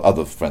quite a lot of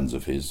other friends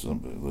of his,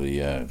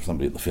 somebody at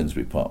the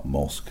Finsbury Park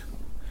Mosque.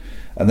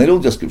 And they'd all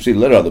just received a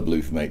letter out of the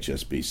blue from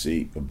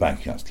HSBC, a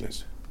bank account's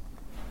closed.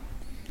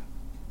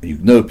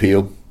 No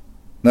appeal,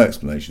 no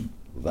explanation,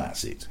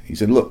 that's it. He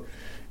said, look,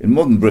 in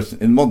modern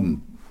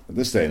Britain,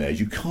 this day and age,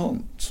 you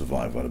can't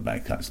survive on a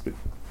bank account. But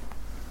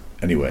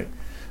anyway,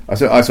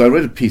 so I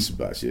read a piece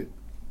about it,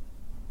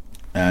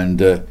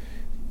 and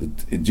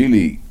it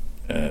duly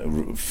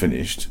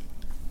finished.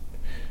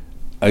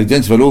 I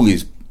identified all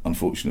these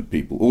unfortunate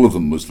people, all of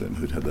them Muslim,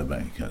 who'd had their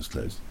bank accounts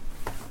closed.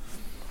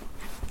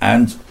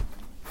 And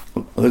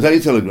the Daily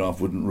Telegraph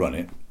wouldn't run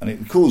it, and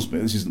it caused me,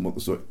 this isn't what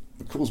the story,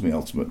 it caused me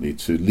ultimately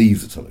to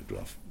leave the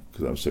Telegraph,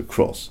 because I was so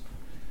cross.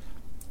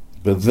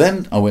 But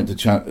then I went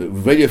to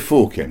Radio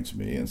 4 came to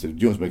me and said,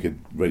 do you want to make a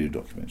radio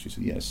documentary? I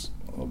said, yes,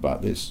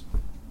 about this.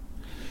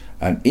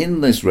 And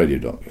in this radio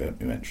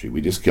documentary,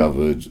 we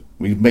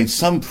made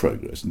some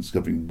progress in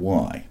discovering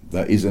why.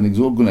 There is an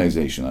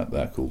organisation out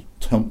there called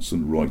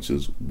Thomson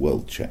Reuters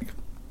World Check,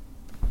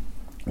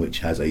 which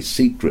had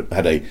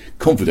a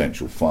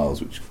confidential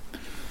files which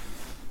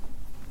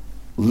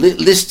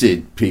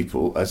listed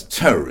people as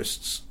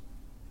terrorists.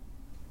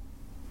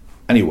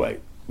 Anyway,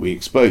 we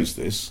exposed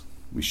this,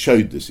 we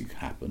showed this it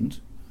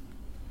happened,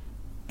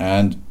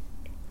 and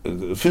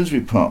the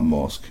Finsbury Park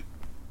Mosque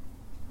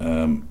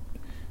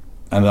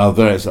and our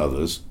various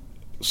others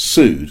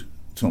sued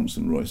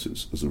Thomson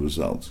Reuters as a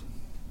result.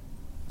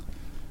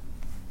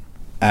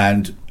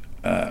 And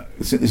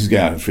this is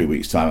going out in 3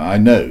 weeks' time. I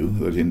know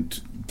that in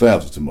day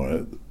after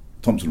tomorrow,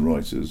 Thomson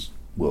Reuters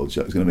World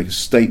Check is going to make a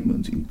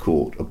statement in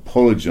court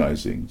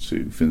apologising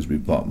to Finsbury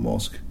Park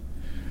Mosque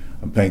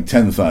and paying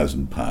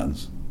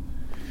 £10,000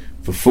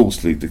 for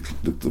falsely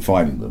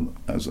defining them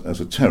as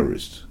a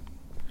terrorist.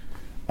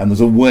 And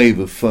there's a wave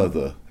of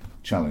further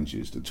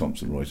challenges to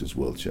Thomson Reuters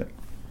World Check.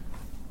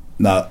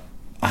 Now,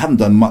 I haven't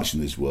done much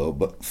in this world,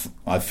 but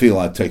I feel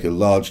I take a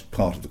large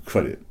part of the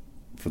credit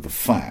for the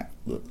fact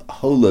that a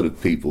whole load of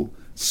people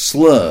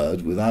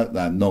slurred without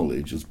their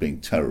knowledge as being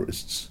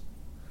terrorists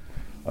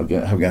are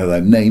going to have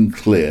their name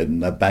cleared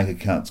and their bank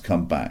accounts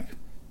come back.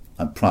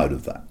 I'm proud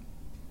of that.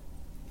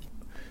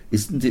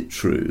 Isn't it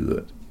true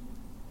that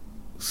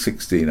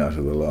 16 out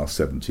of the last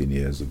 17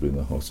 years have been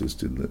the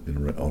hottest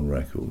on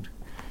record?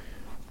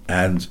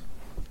 And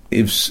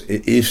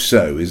if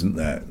so, isn't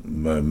that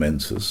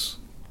momentous?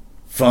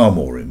 Far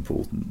more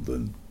important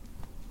than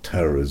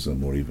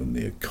terrorism or even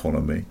the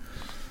economy.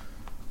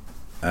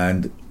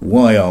 And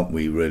why aren't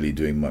we really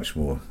doing much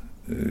more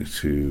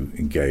to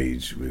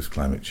engage with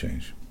climate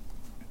change?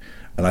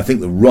 And I think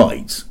the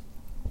right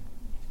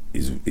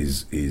is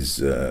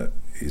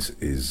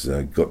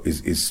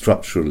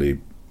structurally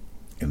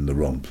in the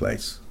wrong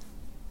place.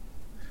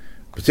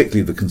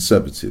 Particularly the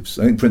Conservatives.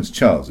 I think Prince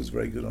Charles is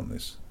very good on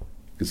this,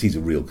 because he's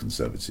a real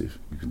Conservative,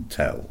 you can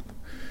tell,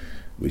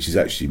 which is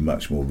actually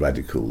much more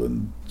radical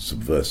and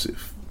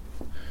subversive.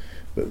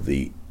 But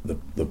the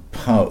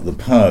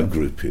power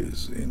group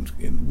is on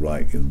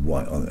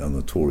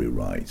the Tory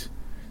right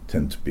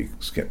tend to be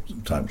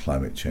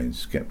climate change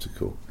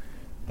skeptical,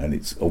 and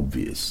it's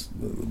obvious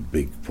that the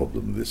big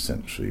problem of this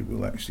century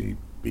will actually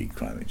be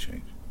climate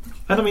change.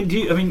 And do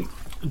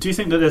you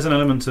think that there's an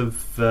element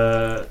of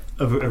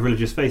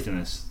religious faith in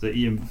this? That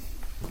you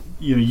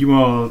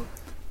are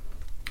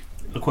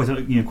quite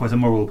a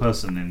moral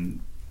person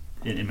in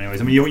many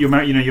ways. I mean, you're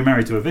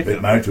married to a vicar.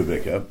 I'm married to a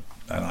vicar,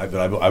 and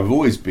I've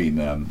always been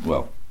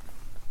for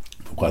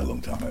quite a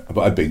long time.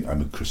 But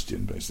I'm a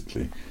Christian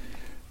basically,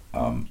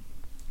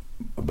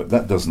 but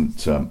that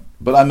doesn't.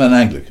 But I'm an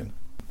Anglican.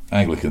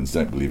 Anglicans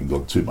don't believe in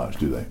God too much,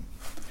 do they?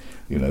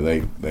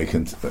 They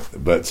can.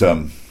 But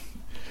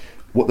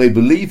what they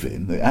believe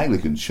in, the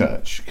Anglican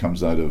Church,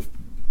 comes out of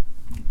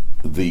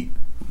the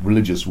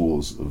religious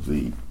wars of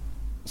the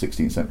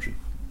 16th century.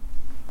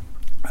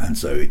 And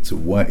so it's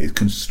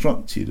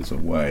constructed as a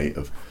way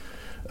of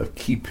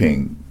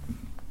keeping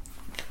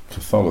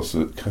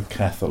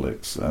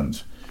Catholics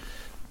and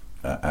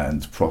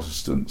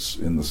Protestants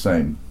in the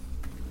same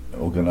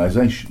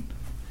organisation.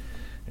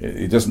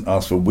 It doesn't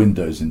ask for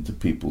windows into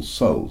people's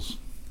souls.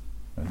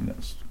 I think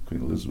that's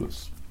Queen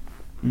Elizabeth's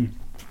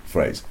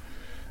phrase.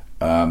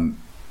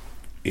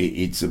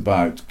 It's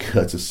about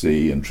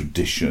courtesy and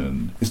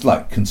tradition. It's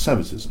like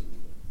conservatism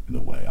in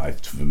a way.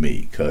 For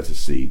me,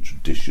 courtesy,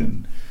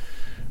 tradition,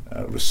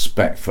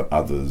 respect for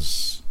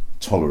others,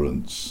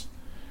 tolerance,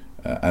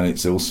 and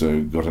it's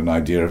also got an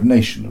idea of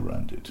nation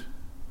around it.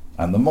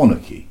 And the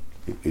monarchy,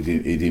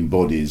 it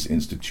embodies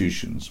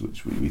institutions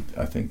which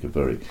I think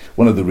are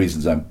one of the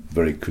reasons I'm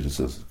very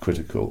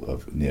critical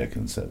of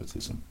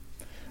neoconservatism.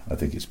 I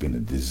think it's been a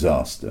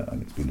disaster,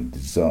 and it's been a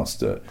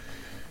disaster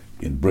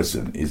in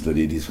Britain, is that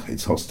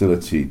it's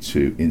hostility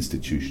to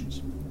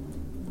institutions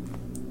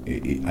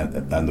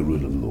and the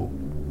rule of law.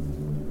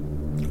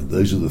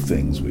 Those are the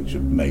things which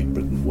have made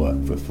Britain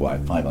work for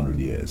 500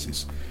 years.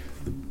 It's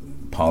the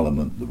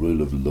Parliament, the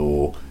rule of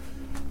law,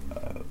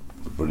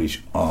 the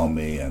British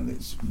Army, and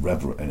its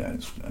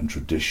and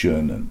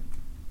tradition and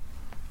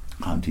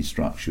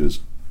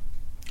anti-structures,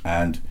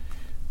 and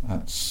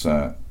that's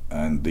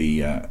and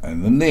the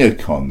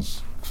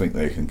neocons think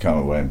they can come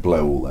away and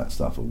blow all that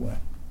stuff away.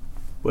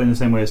 Well, in the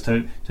same way as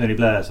Tony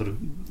Blair sort of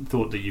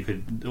thought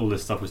that all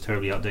this stuff was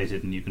terribly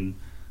outdated and you can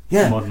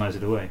modernise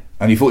it away.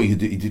 And he thought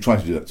he'd try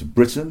to do that to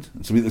Britain,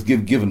 and so that's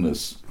given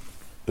us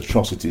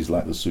atrocities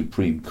like the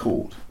Supreme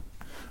Court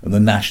and the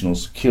National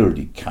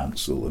Security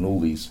Council and all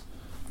these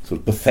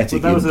sort of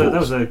pathetic. Well, that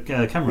was a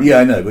Cameron. Yeah,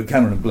 I know, but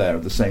Cameron and Blair are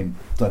the same.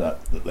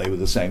 That they were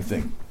the same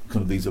thing.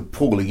 Kind of these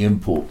appalling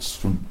imports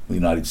from the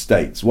United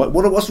States.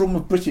 What's wrong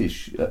with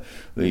British?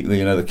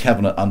 The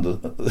cabinet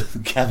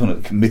the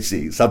cabinet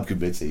committee,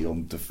 subcommittee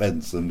on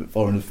defence and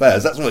foreign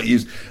affairs. That's what it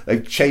used.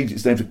 They changed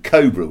its name to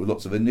Cobra with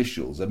lots of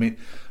initials. I mean,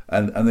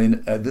 and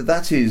then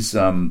that is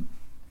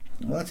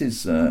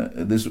this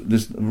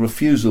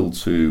refusal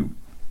to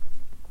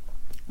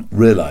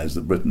realise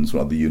that Britain's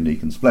rather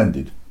unique and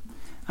splendid.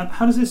 And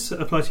how does this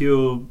apply to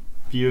your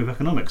view of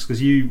economics?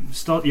 Because you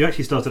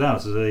actually started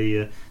out as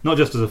a not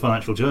just as a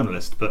financial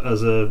journalist, but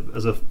as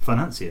a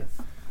financier.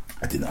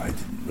 I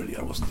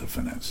wasn't a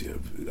financier.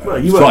 Well,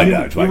 you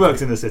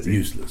worked in the city.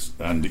 Useless,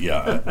 and then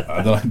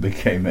I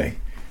became a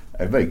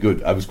very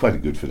good. I was quite a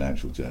good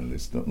financial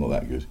journalist, not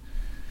that good,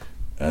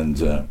 and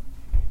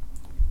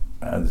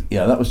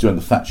that was during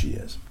the Thatcher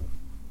years,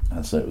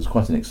 and so it was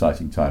quite an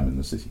exciting time in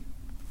the city.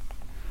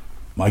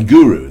 My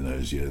guru in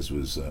those years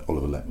was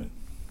Oliver Leckman.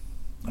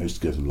 I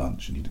used to go to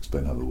lunch and he'd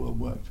explain how the world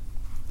worked.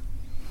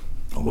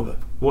 Oliver.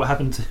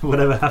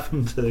 Whatever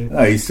happened to...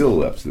 No, he's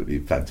still absolutely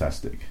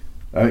fantastic.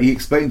 He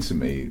explained to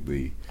me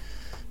the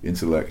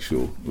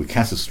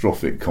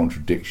catastrophic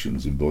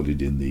contradictions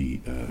embodied in the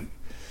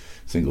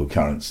single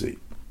currency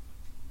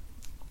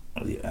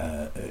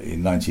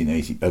in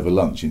 1980, over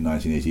lunch in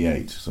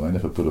 1988. So I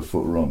never put a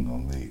foot wrong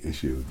on the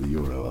issue of the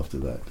euro after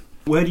that.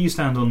 Where do you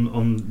stand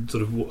on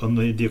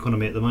the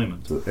economy at the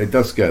moment? It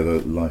does scare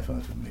the life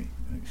out of me,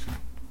 actually.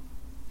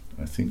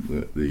 I think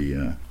that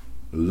the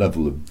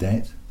level of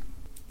debt,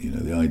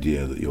 the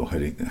idea that you're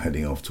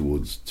heading off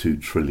towards 2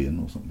 trillion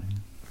or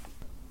something,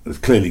 there's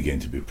clearly going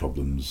to be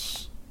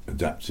problems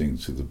adapting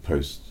to the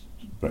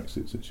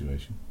post-Brexit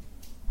situation.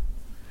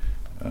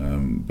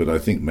 But I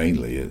think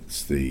mainly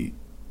it's in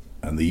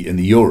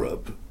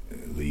Europe,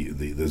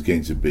 there's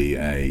going to be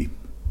the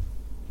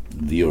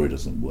euro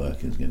doesn't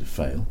work, it's going to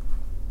fail.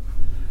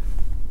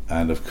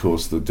 And of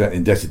course, the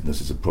indebtedness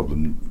is a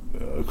problem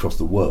across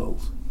the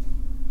world.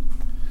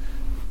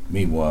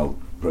 Meanwhile,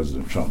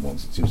 President Trump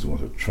seems to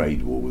want a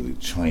trade war with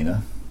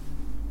China,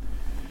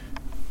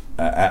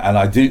 and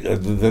I do.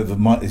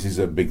 This is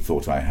a big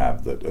thought I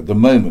have, that at the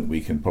moment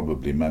we can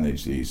probably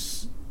manage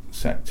these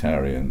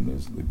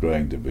the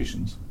growing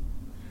divisions,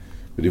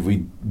 but if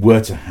we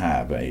were to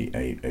have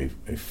a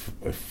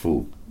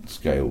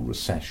full-scale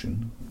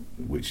recession,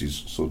 which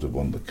is sort of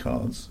on the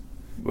cards,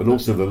 but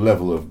also the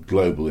level of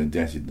global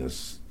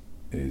indebtedness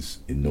is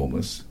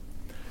enormous.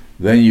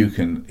 Then you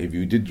can, if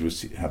you did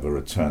have a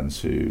return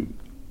to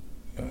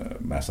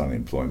mass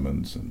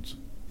unemployment, and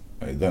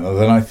then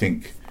I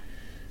think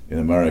in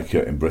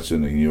America, in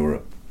Britain, in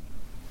Europe,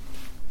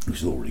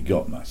 which has already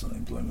got mass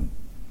unemployment,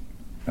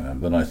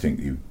 then I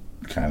think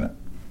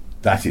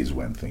that is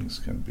when things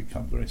can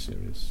become very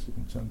serious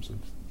in terms of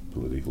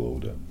political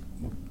order,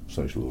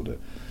 social order,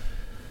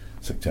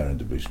 sectarian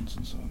divisions,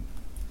 and so on.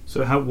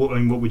 So,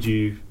 what would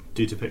you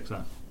do to fix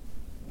that?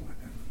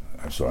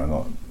 I'm sorry, I'm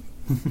not.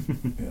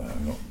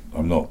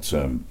 I'm not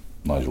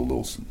Nigel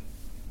Lawson,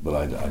 but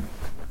I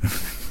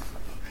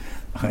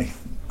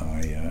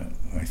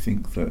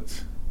think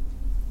that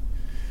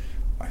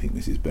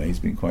Mrs. Bay's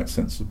been quite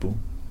sensible.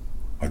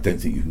 I don't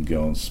think you can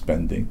go on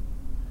spending.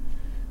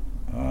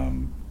 I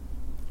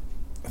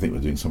think we're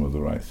doing some of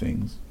the right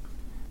things.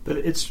 But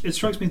it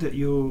strikes me that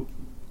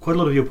quite a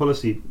lot of your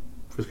policy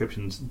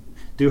prescriptions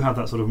do have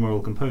that sort of moral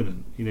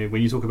component.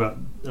 When you talk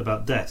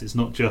about debt, it's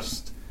not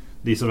just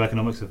the sort of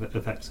economic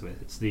effects of it.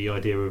 It's the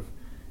idea of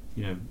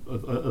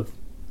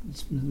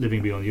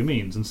living beyond your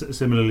means. And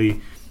similarly,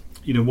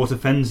 what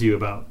offends you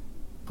about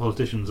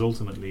politicians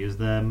ultimately is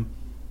their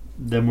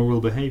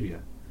moral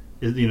behaviour.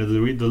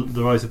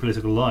 The rise of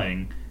political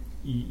lying.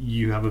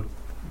 You have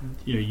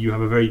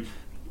a very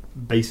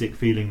basic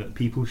feeling that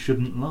people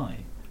shouldn't lie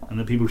and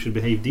that people should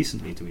behave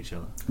decently to each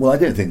other. Well, I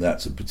don't think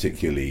that's a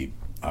particularly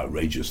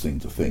outrageous thing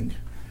to think.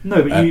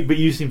 No, but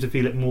you seem to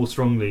feel it more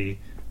strongly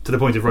to the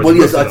point of writing. Well,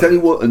 yes, I tell you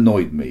what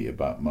annoyed me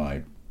about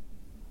my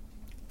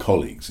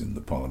colleagues in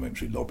the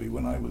parliamentary lobby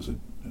when I was a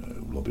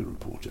lobby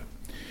reporter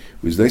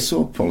was they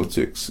saw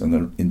politics and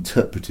then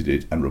interpreted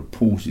it and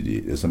reported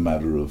it as a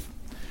matter of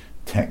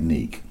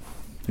technique.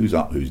 Who's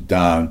up, who's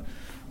down,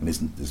 and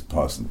isn't this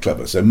person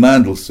clever? So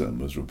Mandelson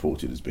was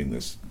reported as being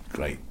this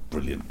great,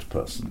 brilliant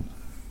person,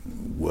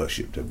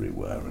 worshipped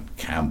everywhere, and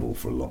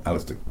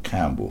Alistair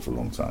Campbell for a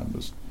long time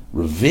was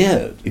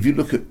revered. If you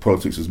look at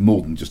politics as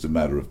more than just a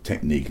matter of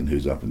technique and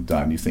who's up and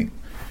down, you think,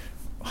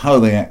 how are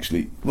they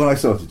actually... What I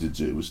started to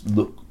do was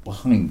look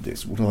behind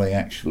this. What are they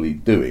actually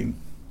doing?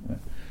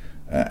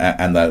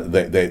 And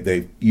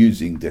they're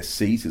using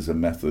deceit as a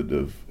method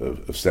of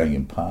staying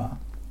in power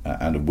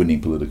and of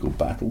winning political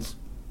battles.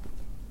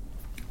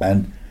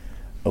 And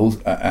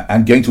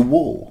going to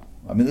war.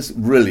 I mean, this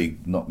really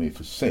knocked me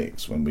for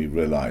six when we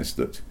realised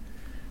that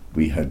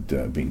we had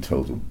been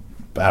told a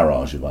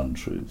barrage of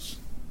untruths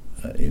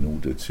in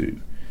order to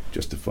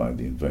justify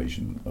the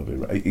invasion of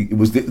Iraq.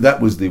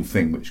 That was the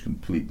thing which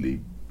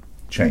completely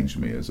changed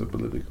me as a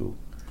political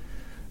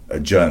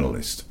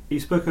journalist.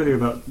 You spoke earlier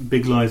about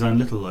big lies and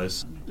little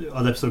lies.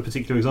 Are there sort of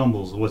particular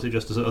examples, or was it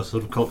just a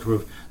sort of culture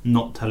of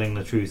not telling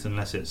the truth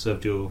unless it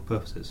served your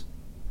purposes?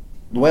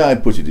 The way I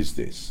put it is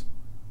this: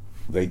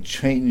 they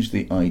changed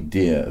the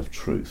idea of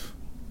truth.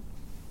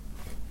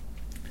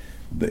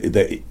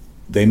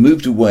 They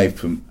moved away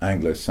from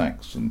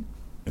Anglo-Saxon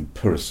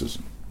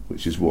empiricism,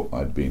 which is what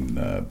I'd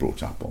been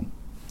brought up on,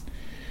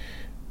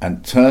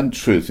 and turned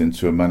truth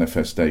into a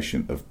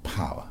manifestation of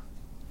power,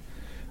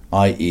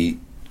 i.e.,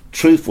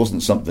 truth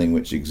wasn't something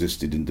which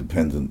existed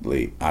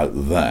independently out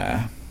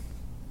there,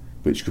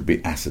 which could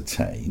be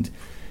ascertained.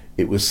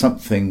 It was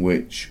something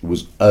which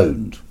was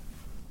owned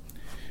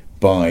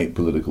by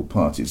political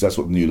parties. That's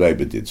what New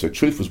Labour did. So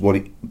truth was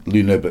what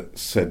New Labour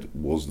said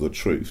was the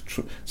truth.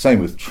 Same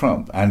with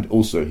Trump and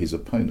also his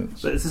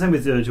opponents. But it's the same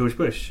with George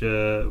Bush.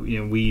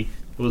 We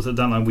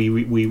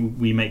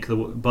make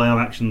by our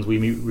actions we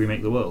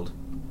make the world.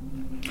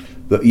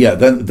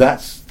 Then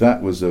that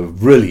was a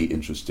really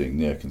interesting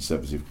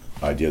neoconservative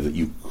idea that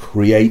you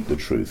create the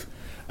truth.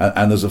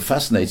 And there's a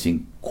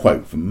fascinating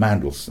quote from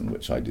Mandelson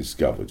which I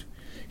discovered.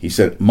 He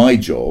said, "My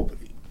job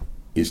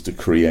is to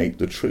create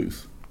the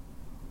truth."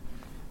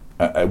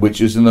 Which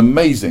is an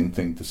amazing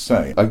thing to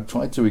say. I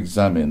tried to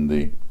examine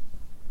the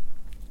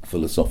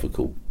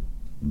philosophical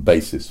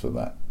basis for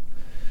that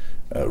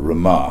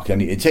remark, and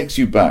it takes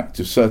you back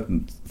to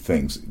certain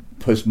things,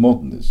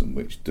 postmodernism,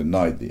 which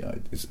denied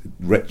this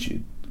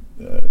wretched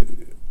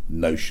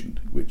notion,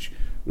 which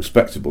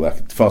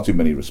far too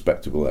many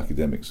respectable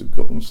academics have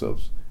got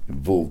themselves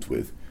involved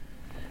with,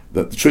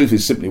 that the truth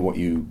is simply what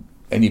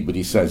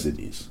anybody says it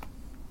is.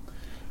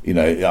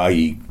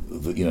 I.e.,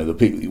 the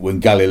people, when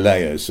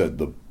Galileo said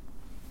the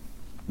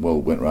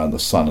world went around the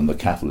sun and the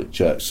Catholic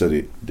Church said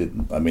it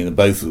didn't. I mean, they're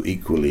both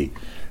equally,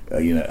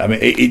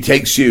 it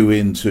takes you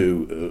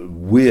into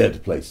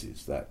weird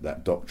places,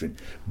 that doctrine.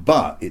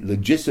 But it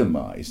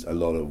legitimised a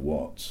lot of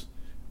what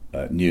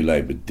New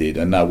Labour did,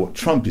 and now what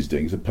Trump is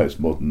doing is a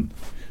postmodern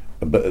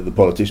the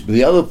politician. But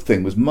the other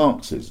thing was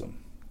Marxism,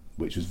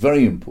 which was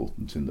very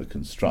important in the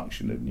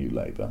construction of New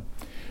Labour.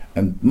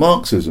 And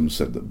Marxism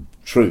said that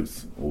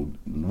truth, or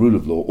rule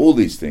of law, all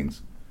these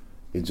things,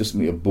 is just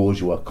a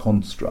bourgeois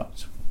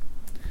construct.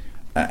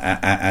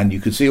 And you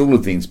could see all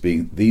of these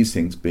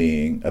things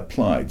being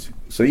applied.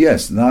 So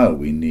yes, now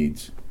we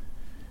need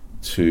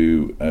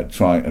to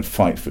try and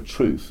fight for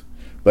truth.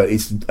 But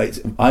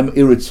I'm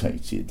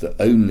irritated that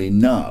only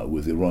now,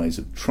 with the rise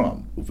of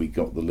Trump, have we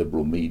got the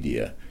liberal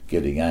media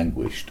getting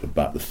anguished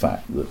about the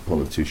fact that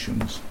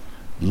politicians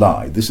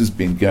lie. This has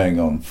been going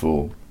on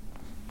for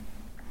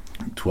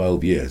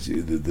 12 years.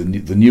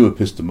 The new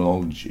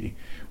epistemology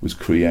was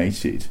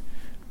created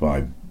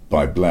by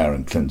Blair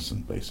and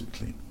Clinton,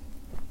 basically.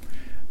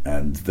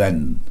 And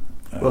then...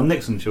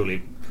 Nixon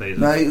surely played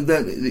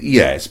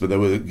yes, but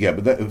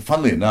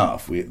funnily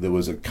enough, there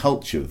was a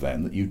culture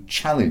then that you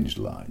challenged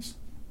lies.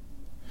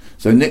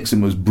 So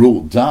Nixon was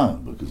brought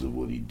down because of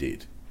what he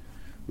did.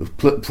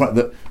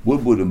 That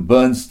Woodward and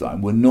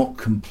Bernstein were not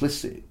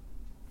complicit.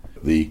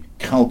 The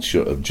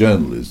culture of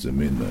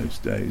journalism in those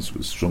days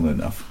was strong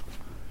enough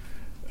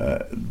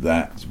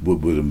that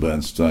Woodward and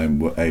Bernstein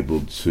were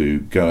able to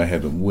go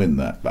ahead and win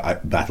that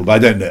battle.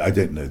 But I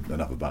don't know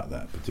enough about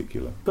that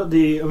particular. But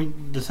the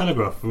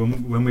Telegraph,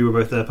 when we were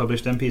both there,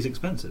 published MP's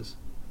expenses.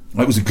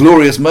 It was a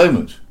glorious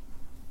moment,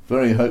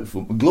 very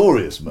hopeful, a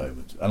glorious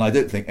moment, and I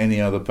don't think any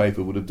other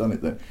paper would have done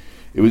it then.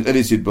 It was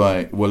edited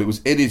by.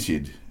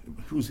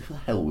 Who the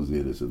hell was the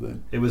editor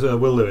then? It was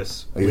Will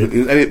Lewis. It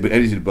was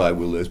edited by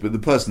Will Lewis, but the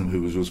person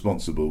who was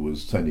responsible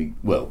was Tony.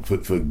 Well,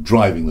 for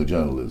driving the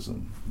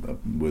journalism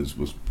was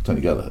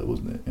Tony Gallagher,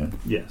 wasn't it? Yeah?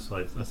 Yes,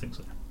 I think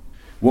so.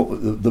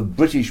 What the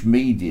British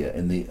media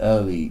in the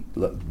early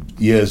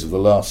years of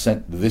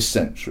this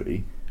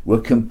century were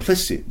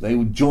complicit. They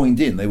were joined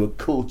in. They were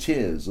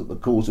courtiers at the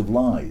court of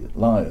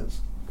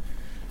liars.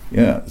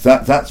 Yeah,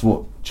 that's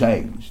what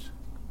changed,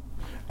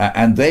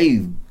 and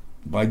they.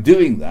 By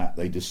doing that,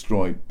 they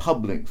destroyed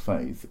public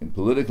faith in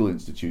political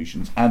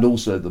institutions and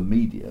also the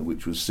media,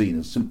 which was seen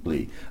as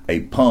simply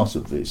a part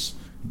of this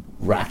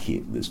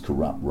racket, this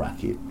corrupt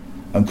racket,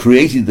 and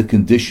created the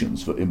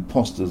conditions for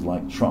imposters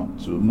like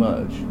Trump to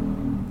emerge.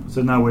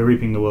 So now we're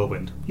reaping the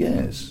whirlwind?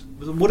 Yes.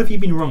 What have you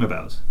been wrong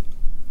about?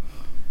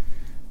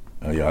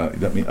 I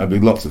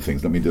mean, lots of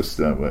things. Let me just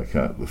work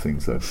out the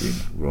things I've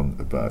been wrong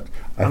about.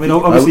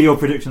 Obviously, your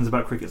predictions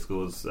about cricket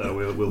scores.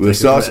 We'll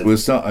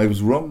start. I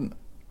was wrong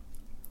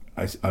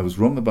I was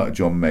wrong about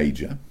John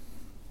Major.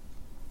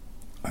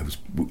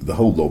 The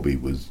whole lobby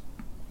was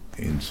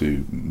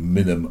into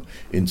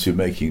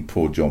making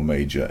poor John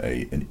Major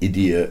an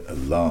idiot, a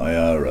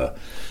liar, a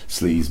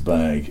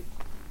sleazebag,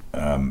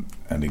 and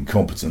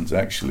incompetent.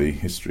 Actually,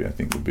 history, I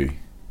think,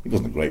 he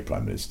wasn't a great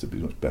Prime Minister, but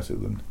he was much better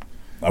than...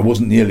 I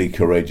wasn't nearly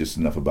courageous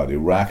enough about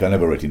Iraq. I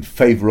never wrote in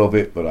favour of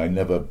it, but I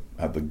never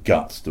had the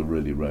guts to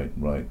really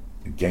write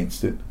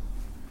against it.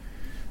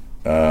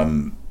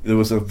 There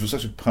was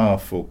such a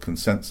powerful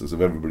consensus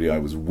of everybody I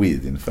was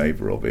with in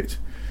favour of it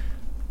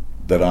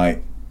that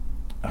I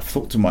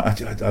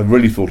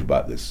really thought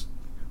about this.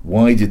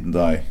 Why didn't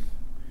I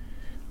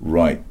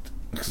write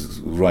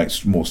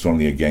more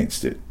strongly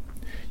against it?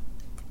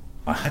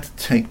 I had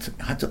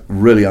to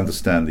really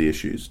understand the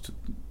issues,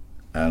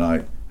 and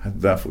I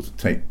had therefore to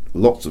take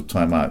lots of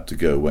time out to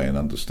go away and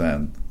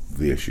understand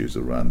the issues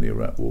around the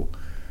Iraq War,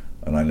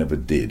 and I never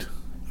did.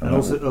 And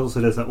also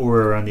there's that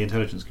aura around the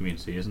intelligence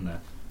community, isn't there?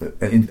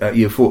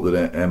 You thought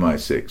that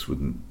MI6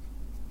 wouldn't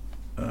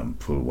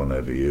pull one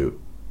over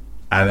you,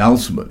 and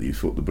ultimately you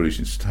thought the British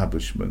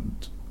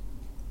establishment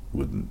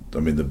wouldn't. I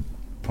mean, the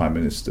Prime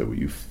Minister, what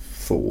you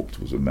thought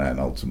was a man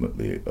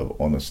ultimately of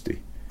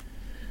honesty.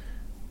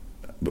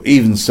 But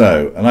even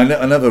so, and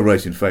I never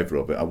wrote in favour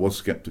of it, I was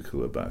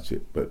sceptical about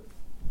it, but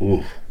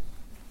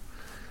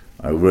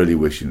I really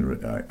wish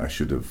I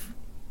should have.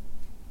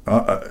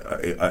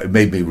 It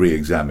made me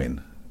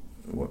re-examine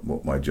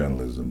what my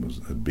journalism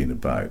had been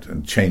about,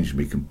 and changed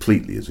me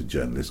completely as a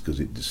journalist, because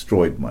it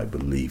destroyed my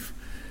belief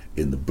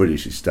in the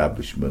British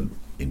establishment,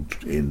 in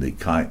the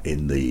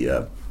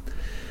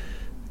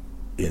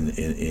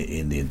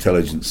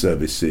intelligence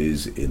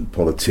services, in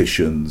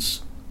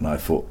politicians. And I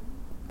thought,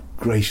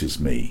 gracious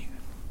me,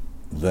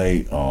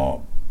 they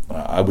are.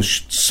 I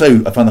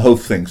found the whole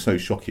thing so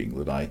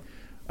shocking that I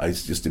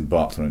just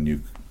embarked on a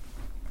new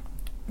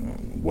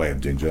way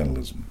of doing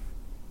journalism.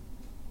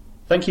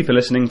 Thank you for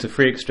listening to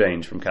Free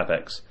Exchange from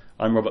CapX.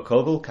 I'm Robert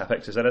Colville,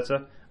 CapX's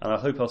editor, and I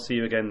hope I'll see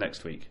you again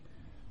next week.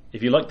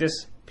 If you like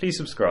this, please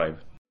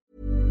subscribe.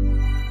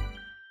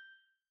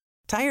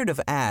 Tired of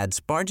ads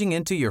barging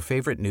into your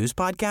favorite news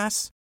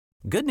podcasts?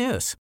 Good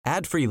news.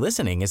 Ad-free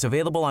listening is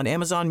available on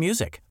Amazon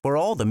Music for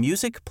all the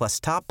music plus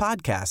top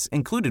podcasts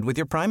included with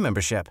your Prime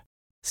membership.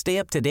 Stay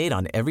up to date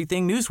on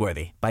everything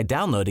newsworthy by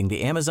downloading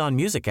the Amazon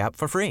Music app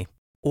for free,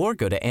 or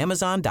go to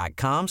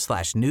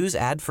amazon.com/news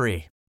ad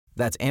free.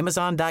 That's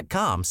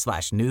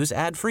amazon.com/news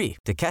ad free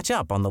to catch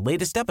up on the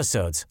latest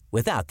episodes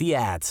without the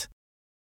ads.